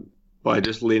 by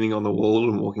just leaning on the wall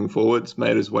and walking forwards,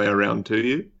 made his way around to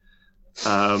you.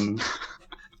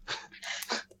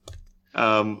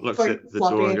 Looks Like at the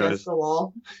flopping door and against goes, the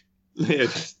wall. yeah,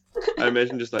 I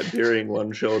imagine just like burying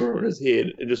one shoulder on his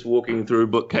head and just walking through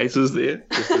bookcases there,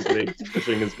 just his legs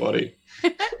pushing his body.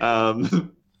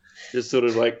 Just sort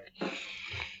of like,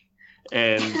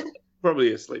 and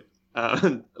probably asleep.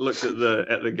 Looks at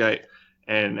the gate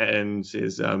and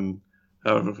says, I've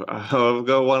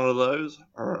got one of those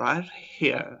right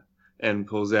here, and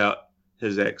pulls out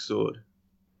his axe sword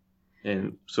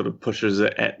and sort of pushes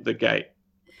it at the gate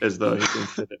as though he can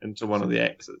fit it into one of the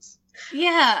axes.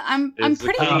 Yeah, I'm There's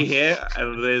pretty. a key here,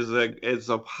 and it's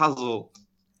a puzzle.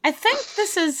 I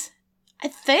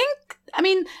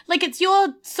mean, like, it's your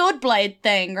sword blade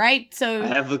thing, right? So I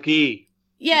have the key.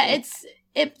 yeah, it's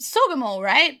Sorgamul,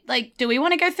 right? Like, do we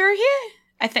want to go through here?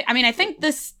 I think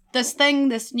this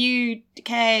new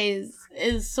decay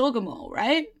is Sorgamul,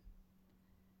 right?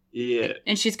 Yeah.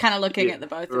 And she's kind of looking Yeah, at the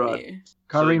both right. of you.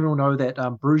 Kyrene will know that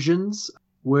Brusians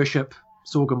worship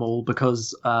Sorgamul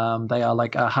because they are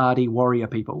like a hardy warrior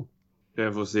people.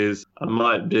 Banfor says, I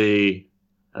might be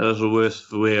a little worse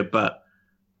for wear, but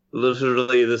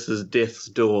literally this is death's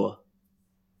door.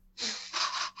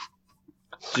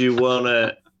 Do you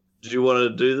wanna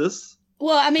do this?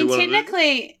 Well, I mean, Do you wanna do-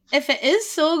 technically, if it is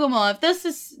Sorgamul, if this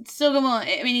is Sorgamul,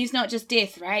 I mean, he's not just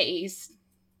death, right? He's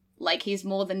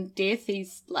more than death.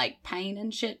 He's like pain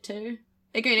and shit too.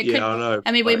 Agreed. Yeah, I know.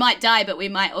 I mean, we but- might die, but we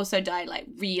might also die like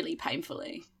really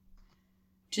painfully.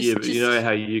 Yeah, but you know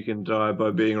how you can die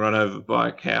by being run over by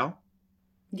a cow?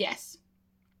 Yes.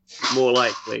 More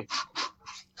likely.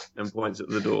 And points at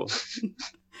the door.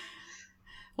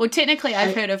 Well, technically,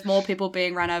 I've heard of more people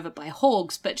being run over by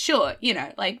hogs, but sure,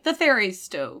 like the theory's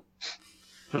still.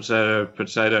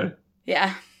 Potato.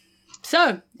 Yeah.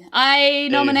 So, I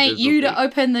nominate you to Invisible.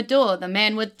 open the door, the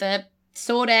man with the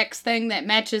sword axe thing that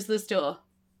matches this door.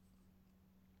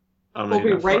 I We'll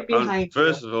be right behind you.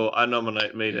 First of all, I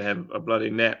nominate me to have a bloody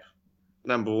nap.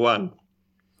 Number one,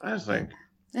 I think.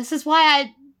 This is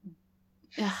why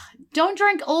don't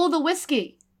drink all the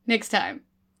whiskey next time.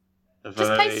 If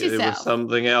Just only pace there yourself. was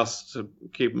something else to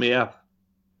keep me up.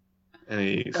 And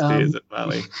he stares at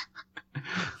Marley.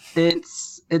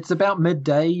 It's about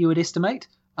midday, you would estimate.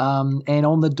 And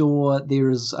on the door, there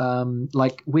is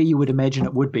like where you would imagine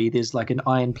it would be. There's like an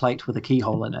iron plate with a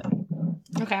keyhole in it.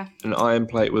 Okay. An iron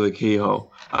plate with a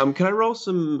keyhole. Can I roll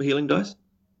some healing dice?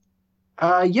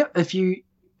 Yeah, if you,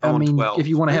 I'm on 12. if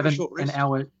you want to have Maybe an short rest?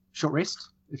 hour short rest,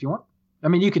 if you want. I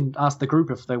mean, you can ask the group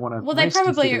if they want to. Well, they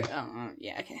probably Instead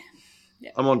yeah, okay.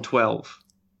 I'm on 12.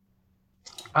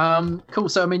 of, cool.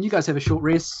 So, I mean, you guys have a short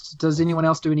rest. Does anyone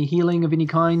else do any healing of any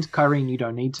kind? Kyrene, you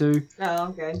don't need to. No,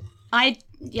 I'm good. I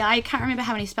can't remember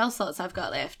how many spell slots I've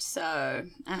got left, so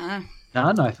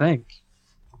None, I think.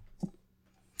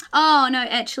 Oh no,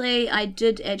 actually I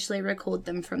did record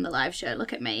them from the live show.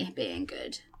 Look at me being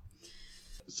good.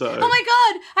 So Oh my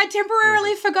god, I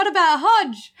temporarily forgot about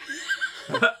Hodge.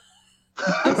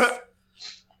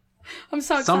 I'm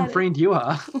so excited. Some friend you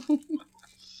are.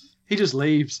 He just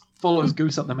leaves, follows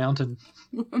Goose up the mountain.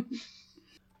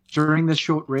 During this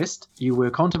short rest, you were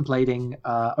contemplating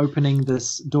opening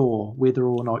this door, whether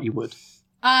or not you would.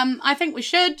 I think we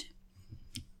should.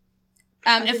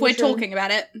 think If we we're should. talking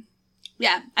about it.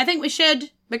 Yeah, I think we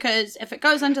should, because if it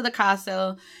goes into the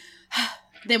castle,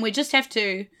 then we just have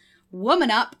to woman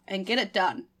up and get it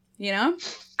done, you know?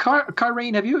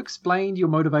 Kyrene, have you explained your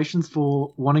motivations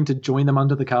for wanting to join them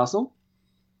under the castle?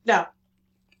 No.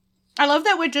 I love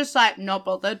that we're just like not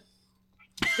bothered.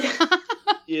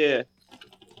 yeah.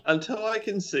 until I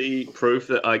can see proof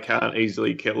that I can't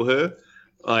easily kill her,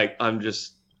 like I'm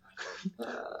just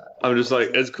like,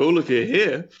 it's cool if you're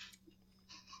here.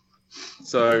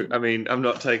 So I mean, I'm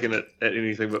not taking it at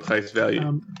anything but face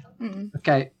value.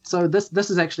 Okay, so this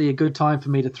is actually a good time for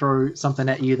me to throw something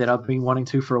at you that I've been wanting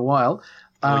to for a while.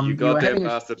 You goddamn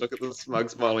bastard! Look at the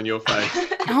smug smile on your face.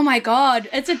 Oh my god,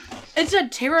 it's a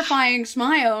terrifying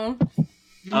smile.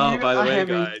 Oh, by the way,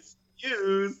 guys,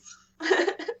 use.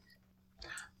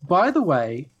 By the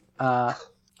way,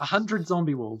 100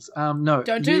 zombie wolves. No,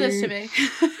 Don't do this to me.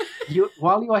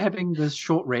 While you are having this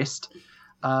short rest,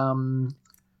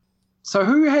 so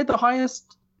who had the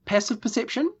highest passive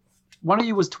perception? One of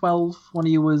you was 12. One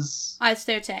of you was. I was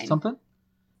 13. Something.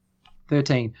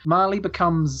 13. Marley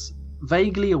becomes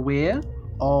vaguely aware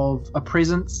of a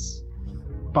presence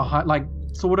behind, like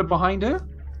sort of behind her.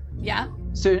 Yeah.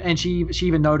 So, and she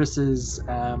even notices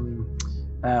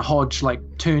Hodge like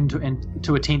turn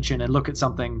to attention and look at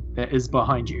something that is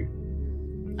behind you.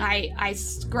 I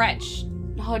scratch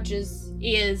Hodge's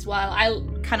ears while I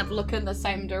kind of look in the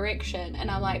same direction,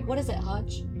 and I'm like, "What is it,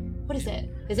 Hodge? What is it?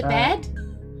 Is it bad?"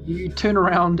 You turn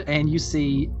around and you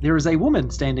see there is a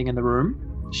woman standing in the room.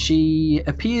 She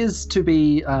appears to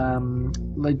be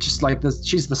just like this.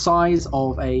 She's the size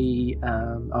of a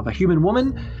human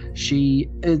woman.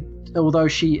 Although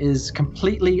she is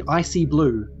completely icy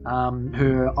blue.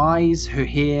 Her eyes, her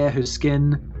hair, her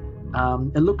skin.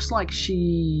 It looks like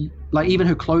even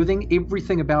her clothing,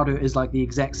 everything about her is like the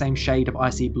exact same shade of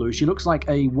icy blue. She looks like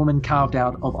a woman carved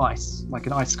out of ice, like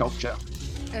an ice sculpture.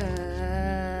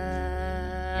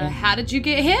 How did you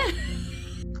get here?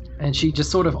 And she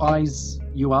just sort of eyes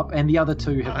you up, and the other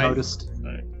two have noticed.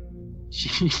 Sorry.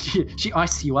 She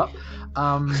ices you up.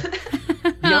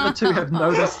 The other two have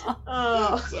noticed.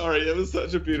 Sorry, it was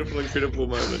such a beautiful, incredible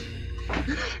moment.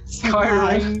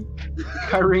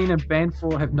 Kyrene and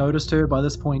Banfor have noticed her by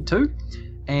this point too,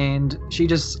 and she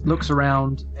just looks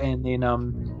around, and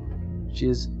then she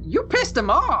is. You pissed him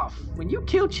off when you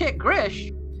killed Chet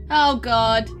Grish. Oh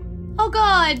god.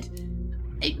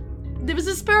 There was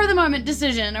a spur of the moment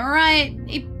decision, alright?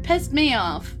 He pissed me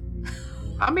off.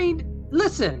 I mean,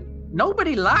 listen,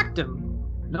 nobody liked him.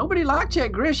 Nobody liked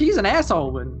Chet Grish. He's an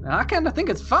asshole, and I kind of think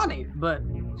it's funny, but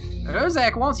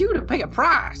Urzak wants you to pay a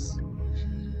price.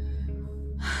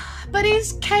 But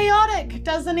he's chaotic.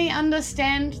 Doesn't he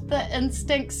understand the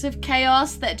instincts of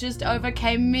chaos that just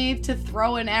overcame me to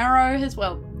throw an arrow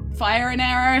fire an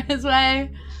arrow his way?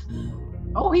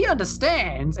 Oh, he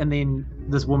understands. And then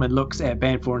this woman looks at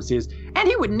Banfor and says, and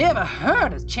he would never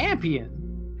hurt his champion.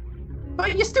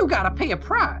 But you still gotta pay a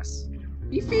price.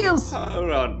 He feels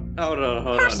Hold on.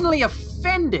 personally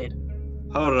offended.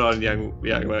 Hold on, young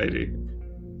lady.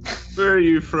 Where are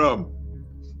you from?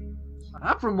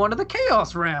 I'm from one of the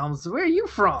Chaos Realms. Where are you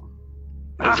from?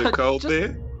 Is it cold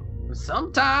there?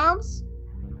 Sometimes.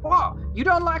 Whoa, you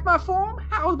don't like my form?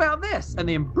 How about this? And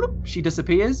then bloop, she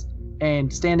disappears,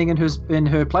 and standing in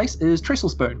her place is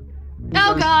Trestlespoon.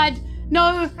 Oh god,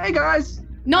 no. Hey guys.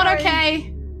 Not Hey.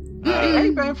 okay. Hey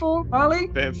Banfor, Marley.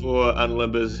 Banfor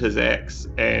unlimbers his axe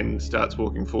and starts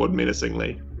walking forward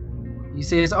menacingly. He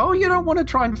says, oh, you don't want to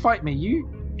try and fight me.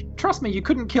 Trust me, you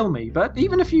couldn't kill me. But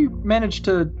even if you managed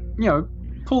to,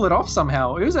 pull it off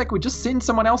somehow, Urzak would just send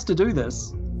someone else to do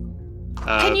this.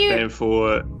 Can you-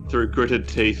 Banfor, through gritted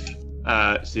teeth,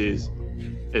 says,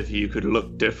 if you could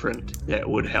look different, that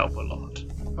would help a lot.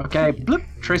 Okay, blip,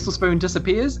 Trestlespoon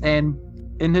disappears, and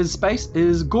in his space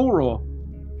is Goror.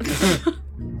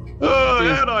 Oh,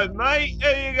 hello, mate.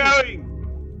 How you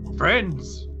going?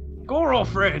 Friends. Goror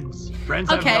friends.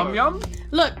 Friends Okay. have yum.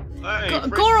 Look, Hey,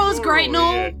 Goror's great and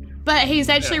all, yeah. but he's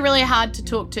actually really hard to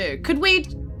talk to. Could we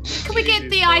get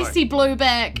the fine. icy blue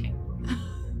back?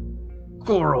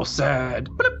 Goror sad.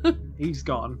 Blip. He's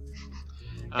gone.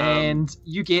 And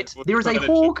you get, We're there is a trying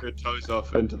to hog. chip her toes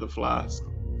off into the flask.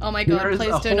 Oh my There god, is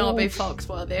please a do not be whole-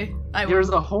 Foxworthy. There is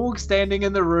a hog standing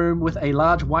in the room with a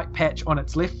large white patch on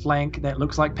its left flank that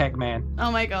looks like Pac-Man.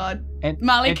 Oh my god. And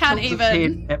Marley and can't tilts its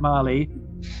even. head at Marley,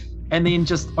 and then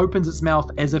just opens its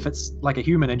mouth as if it's like a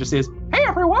human and just says, "Hey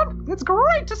everyone, it's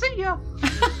great to see you."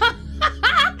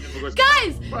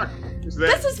 Guys, Fuck, is that?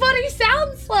 this is what he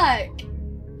sounds like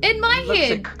in my He looks at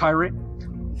head. Kyrene.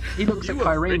 He looks at You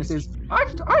are Kyrene and says,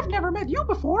 "I've never met you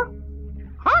before.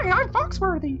 Hi, I'm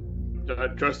Foxworthy."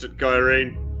 Don't trust it,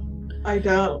 Kyrene. I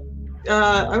don't.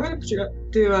 I'm gonna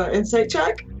do an insight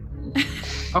check.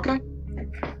 Okay.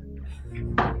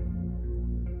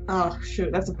 Oh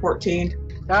shoot, that's a 14.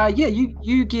 Yeah,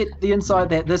 you get the insight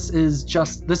that this is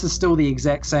still the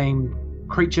exact same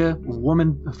creature,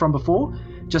 woman from before,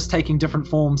 just taking different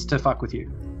forms to fuck with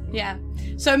you. Yeah.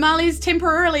 So Marley's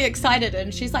temporarily excited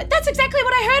and she's like, that's exactly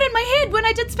what I heard in my head when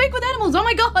I did speak with animals. Oh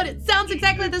my god, it sounds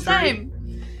exactly the same.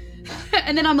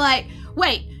 And then I'm like,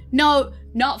 wait, no,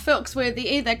 not Filksworthy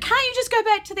either. Can't you just go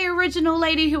back to the original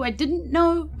lady who I didn't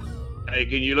know? Hey,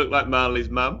 can you look like Marley's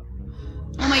mum?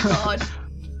 Oh my god.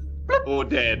 Or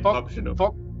dad, optional.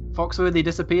 Foxworthy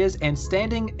disappears, and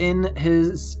standing in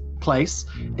his place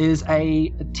is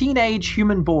a teenage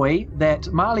human boy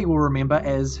that Marley will remember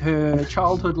as her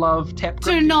childhood love, Tap.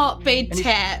 Do not be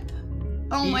Tap.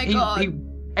 Oh my god.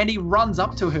 And he runs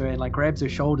up to her and like grabs her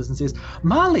shoulders and says,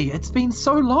 Marley, it's been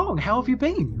so long. How have you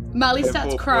been? Marley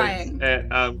starts crying.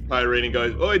 Irene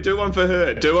goes, "Oi, do one for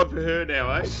her. Do one for her now,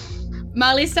 eh?"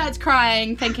 Marley starts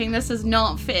crying, thinking this is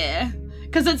not fair.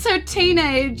 Because it's her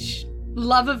teenage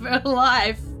love of her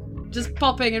life just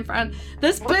popping in front.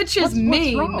 This bitch is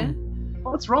mean.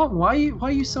 What's wrong? Why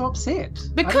are you so upset?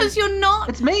 Because you're not.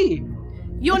 It's me.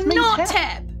 You're not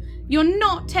Tap. You're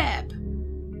not Tap.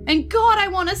 And God, I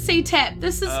want to see Tap.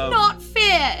 This is not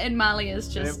fair. And Marley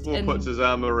is just. Paul puts his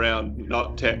arm around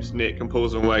not Tap's neck and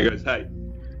pulls him away. And goes, "Hey,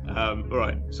 all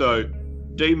right. So,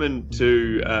 demon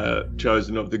to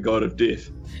chosen of the god of death.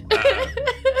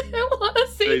 I want to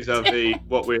see Vis-a-vis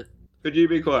what we're. Could you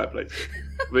be quiet, please?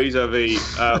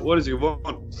 Vis-a-vis, what does he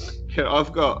want?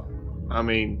 I've got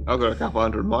a couple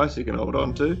hundred mice you can hold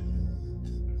on to."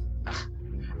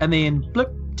 And then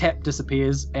blip, Tap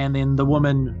disappears, and then the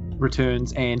woman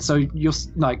returns, and so you've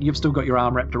still got your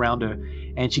arm wrapped around her,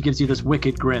 and she gives you this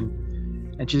wicked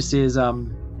grin, and she says, "All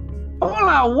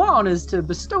I want is to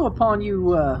bestow upon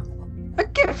you a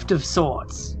gift of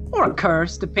sorts, or a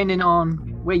curse, depending on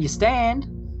where you stand."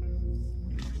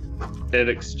 In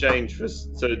exchange for,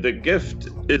 so the gift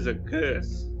is a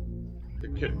curse.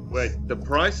 The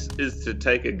price is to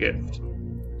take a gift.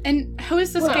 And who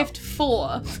is this gift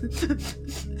for?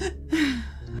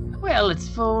 Well, it's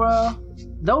for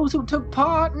those who took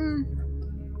part in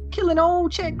killing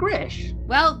old Chet Grish.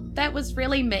 Well, that was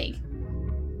really me.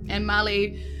 And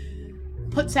Marley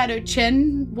puts out her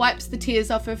chin, wipes the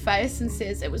tears off her face, and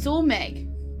says, "It was all me."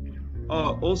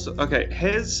 Oh, also, okay,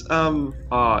 there's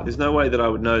no way that I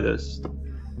would know this.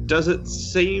 Does it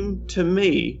seem to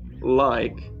me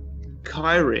like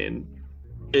Kyrene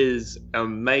is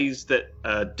amazed that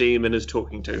a demon is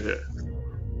talking to her?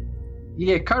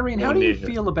 Yeah, Kyrene, how do you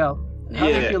feel about whatever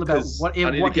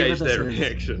I need to gauge this that is?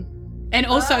 reaction. And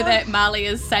also that Marley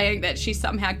is saying that she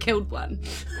somehow killed one.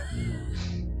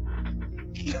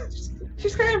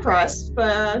 She's kind of impressed,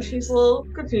 but she's a little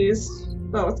confused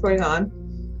about what's going on.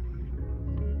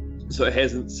 So it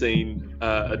hasn't seen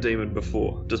a demon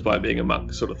before, despite being a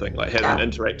monk, sort of thing. Like, hasn't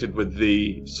interacted with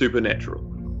the supernatural.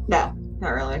 No, not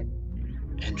really.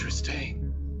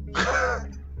 Interesting.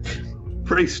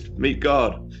 Priest, meet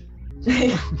God.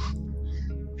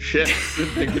 Shit,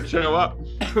 didn't think it'd show up.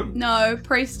 No,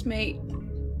 priest meet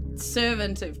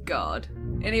servant of God.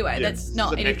 Anyway, Yeah, that's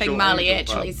not it's an anything actual Marley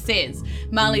angel actually says.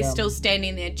 Marley's still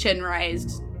standing there, chin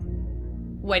raised,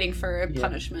 waiting for her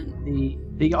punishment.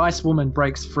 The ice woman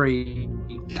breaks free,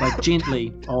 like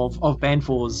gently, of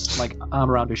Banfor's like arm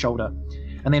around her shoulder,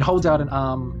 and then holds out an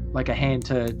arm, like a hand,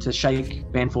 to shake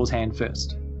Banfor's hand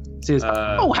first. Says,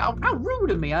 "Oh, how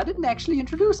rude of me! I didn't actually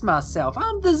introduce myself.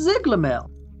 I'm the Ziglamel."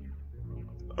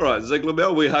 All right,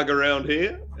 Ziglamel, we hug around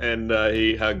here, and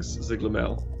he hugs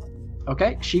Ziglamel.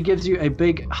 Okay, she gives you a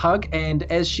big hug, and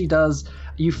as she does,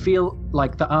 you feel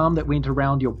like the arm that went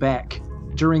around your back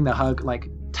during the hug, like,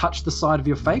 touch the side of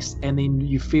your face, and then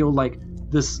you feel like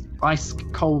this ice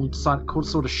cold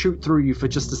sort of shoot through you for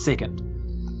just a second.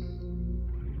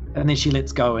 And then she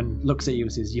lets go and looks at you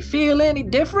and says, "You feel any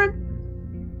different?"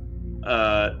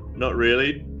 Not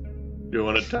really. Do you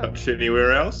want to touch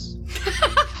anywhere else?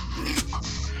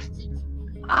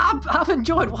 I've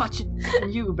enjoyed watching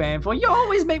you, Banfor. You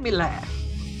always make me laugh.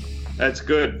 That's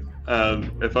good.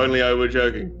 If only I were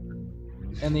joking.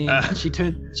 And then she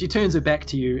turns her back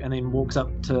to you and then walks up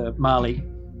to Marley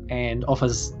and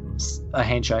offers a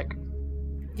handshake.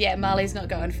 Yeah, Marley's not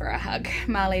going for a hug.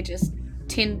 Marley just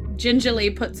gingerly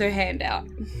puts her hand out.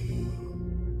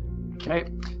 Okay.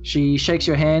 She shakes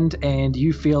your hand and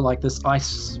you feel like this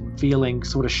ice feeling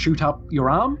sort of shoot up your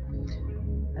arm.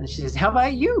 And she says, "How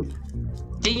about you?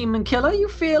 Demon killer, you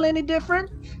feel any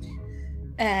different?"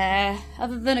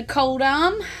 Other than a cold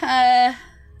arm,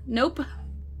 nope.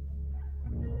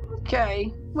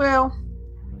 Okay, well,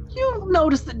 you'll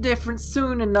notice the difference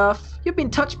soon enough. You've been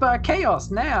touched by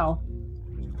chaos now.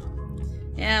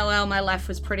 Yeah, well, my life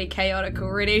was pretty chaotic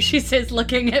already, she says,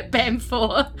 looking at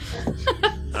Banfor.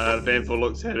 Banfor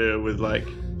looks at her with, like,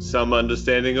 some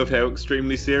understanding of how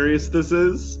extremely serious this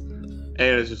is. And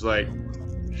it's just like,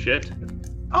 shit.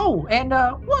 Oh, and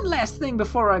one last thing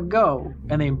before I go.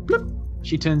 And then, bloop,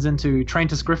 she turns into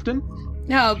Trantis Grifton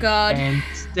Oh god. and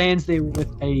stands there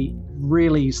with a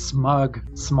really smug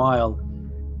smile.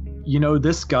 You know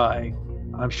this guy.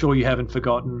 I'm sure you haven't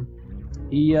forgotten.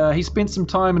 He spent some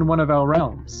time in one of our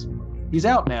realms. He's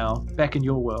out now, back in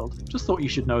your world. Just thought you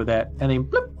should know that. And then,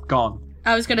 bloop, gone.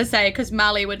 I was gonna say, because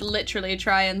Marley would literally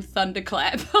try and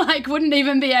thunderclap, like wouldn't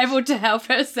even be able to help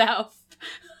herself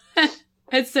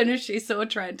as soon as she saw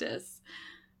Trantis.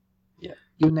 Yeah,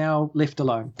 you're now left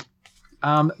alone.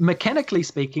 Mechanically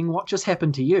speaking, what just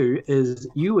happened to you is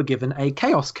you were given a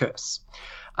chaos curse.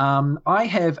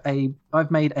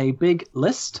 I've made a big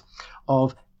list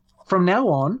of, from now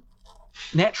on,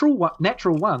 natural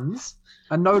ones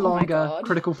are no longer God.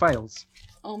 critical fails.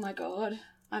 Oh my god.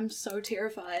 I'm so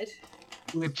terrified.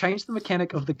 We've changed the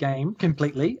mechanic of the game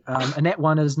completely. A nat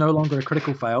 1 is no longer a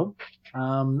critical fail.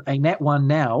 A nat 1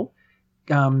 now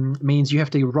means you have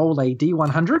to roll a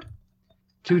d100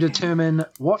 to determine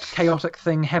what chaotic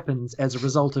thing happens as a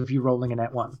result of you rolling a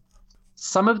nat 1.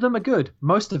 Some of them are good.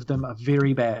 Most of them are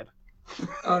very bad.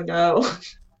 Oh no.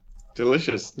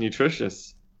 Delicious,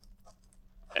 nutritious.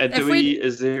 And If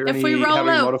is there if any, we roll how do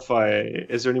we out- modify,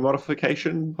 is there any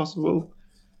modification possible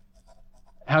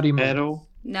How do you at mean? all?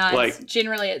 No, Like-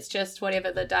 generally it's just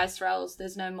whatever the dice rolls.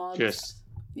 There's no mods. Just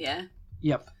Yeah.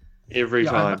 Yep. every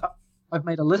Yeah, time. I've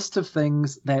made a list of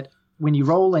things that when you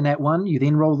roll a nat 1, you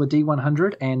then roll the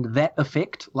d100, and that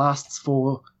effect lasts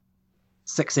for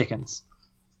 6 seconds.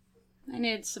 I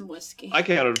need some whiskey. I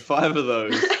counted 5 of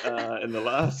those in the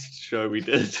last show we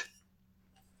did.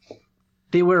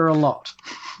 There were a lot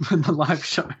in the live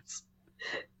shows.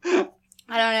 I don't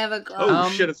have a glass. Oh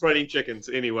shit, it's raining chickens.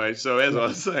 Anyway, so as I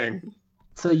was saying,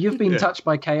 So you've been Yeah. touched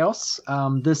by chaos.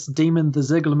 This demon, the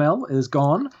Ziglamel, is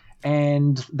gone,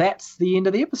 and that's the end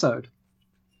of the episode.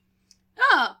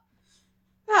 Oh,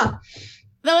 Ah,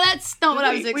 no, that's not what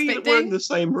I was we were in expecting. the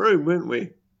same room, weren't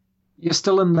we? You're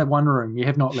still in the one room. You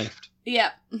have not left.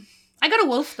 Yeah. I got a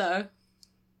wolf, though.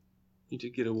 You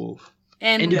did get a wolf.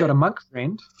 And And you got a monk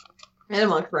friend. and a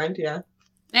monk friend, yeah.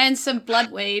 some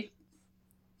bloodweed.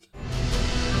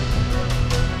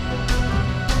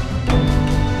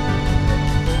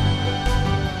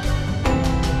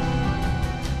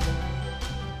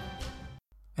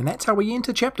 And that's how we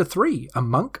enter Chapter 3, a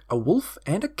monk, a wolf,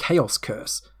 and a chaos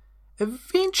curse.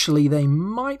 Eventually they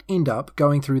might end up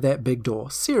going through that big door.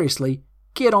 Seriously,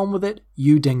 get on with it,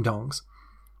 you ding-dongs.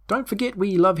 Don't forget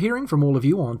we love hearing from all of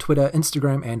you on Twitter,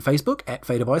 Instagram, and Facebook at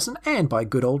Fate of Ison, and by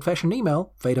good old-fashioned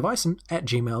email,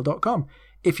 fateofison@gmail.com.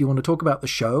 If you want to talk about the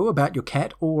show, about your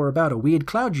cat, or about a weird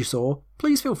cloud you saw,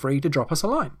 please feel free to drop us a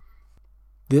line.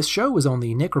 This show is on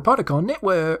the Necropodicon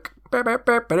Network.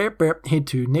 Head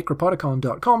to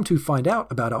necropodicon.com to find out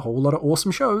about a whole lot of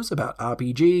awesome shows about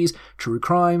RPGs, true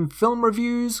crime, film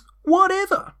reviews,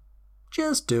 whatever.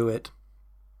 Just do it.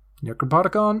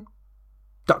 Necropodicon.com.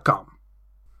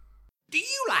 Do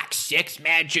you like sex,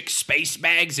 magic, space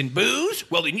bags, and booze?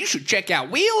 Well, then you should check out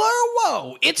Wheel or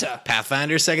Woe. It's a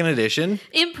Pathfinder 2nd Edition.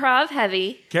 Improv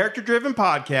heavy. Character-driven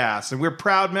podcast, and we're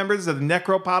proud members of the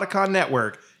Necropodicon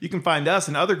Network. You can find us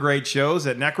and other great shows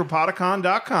at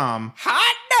necropodicon.com.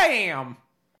 hot damn.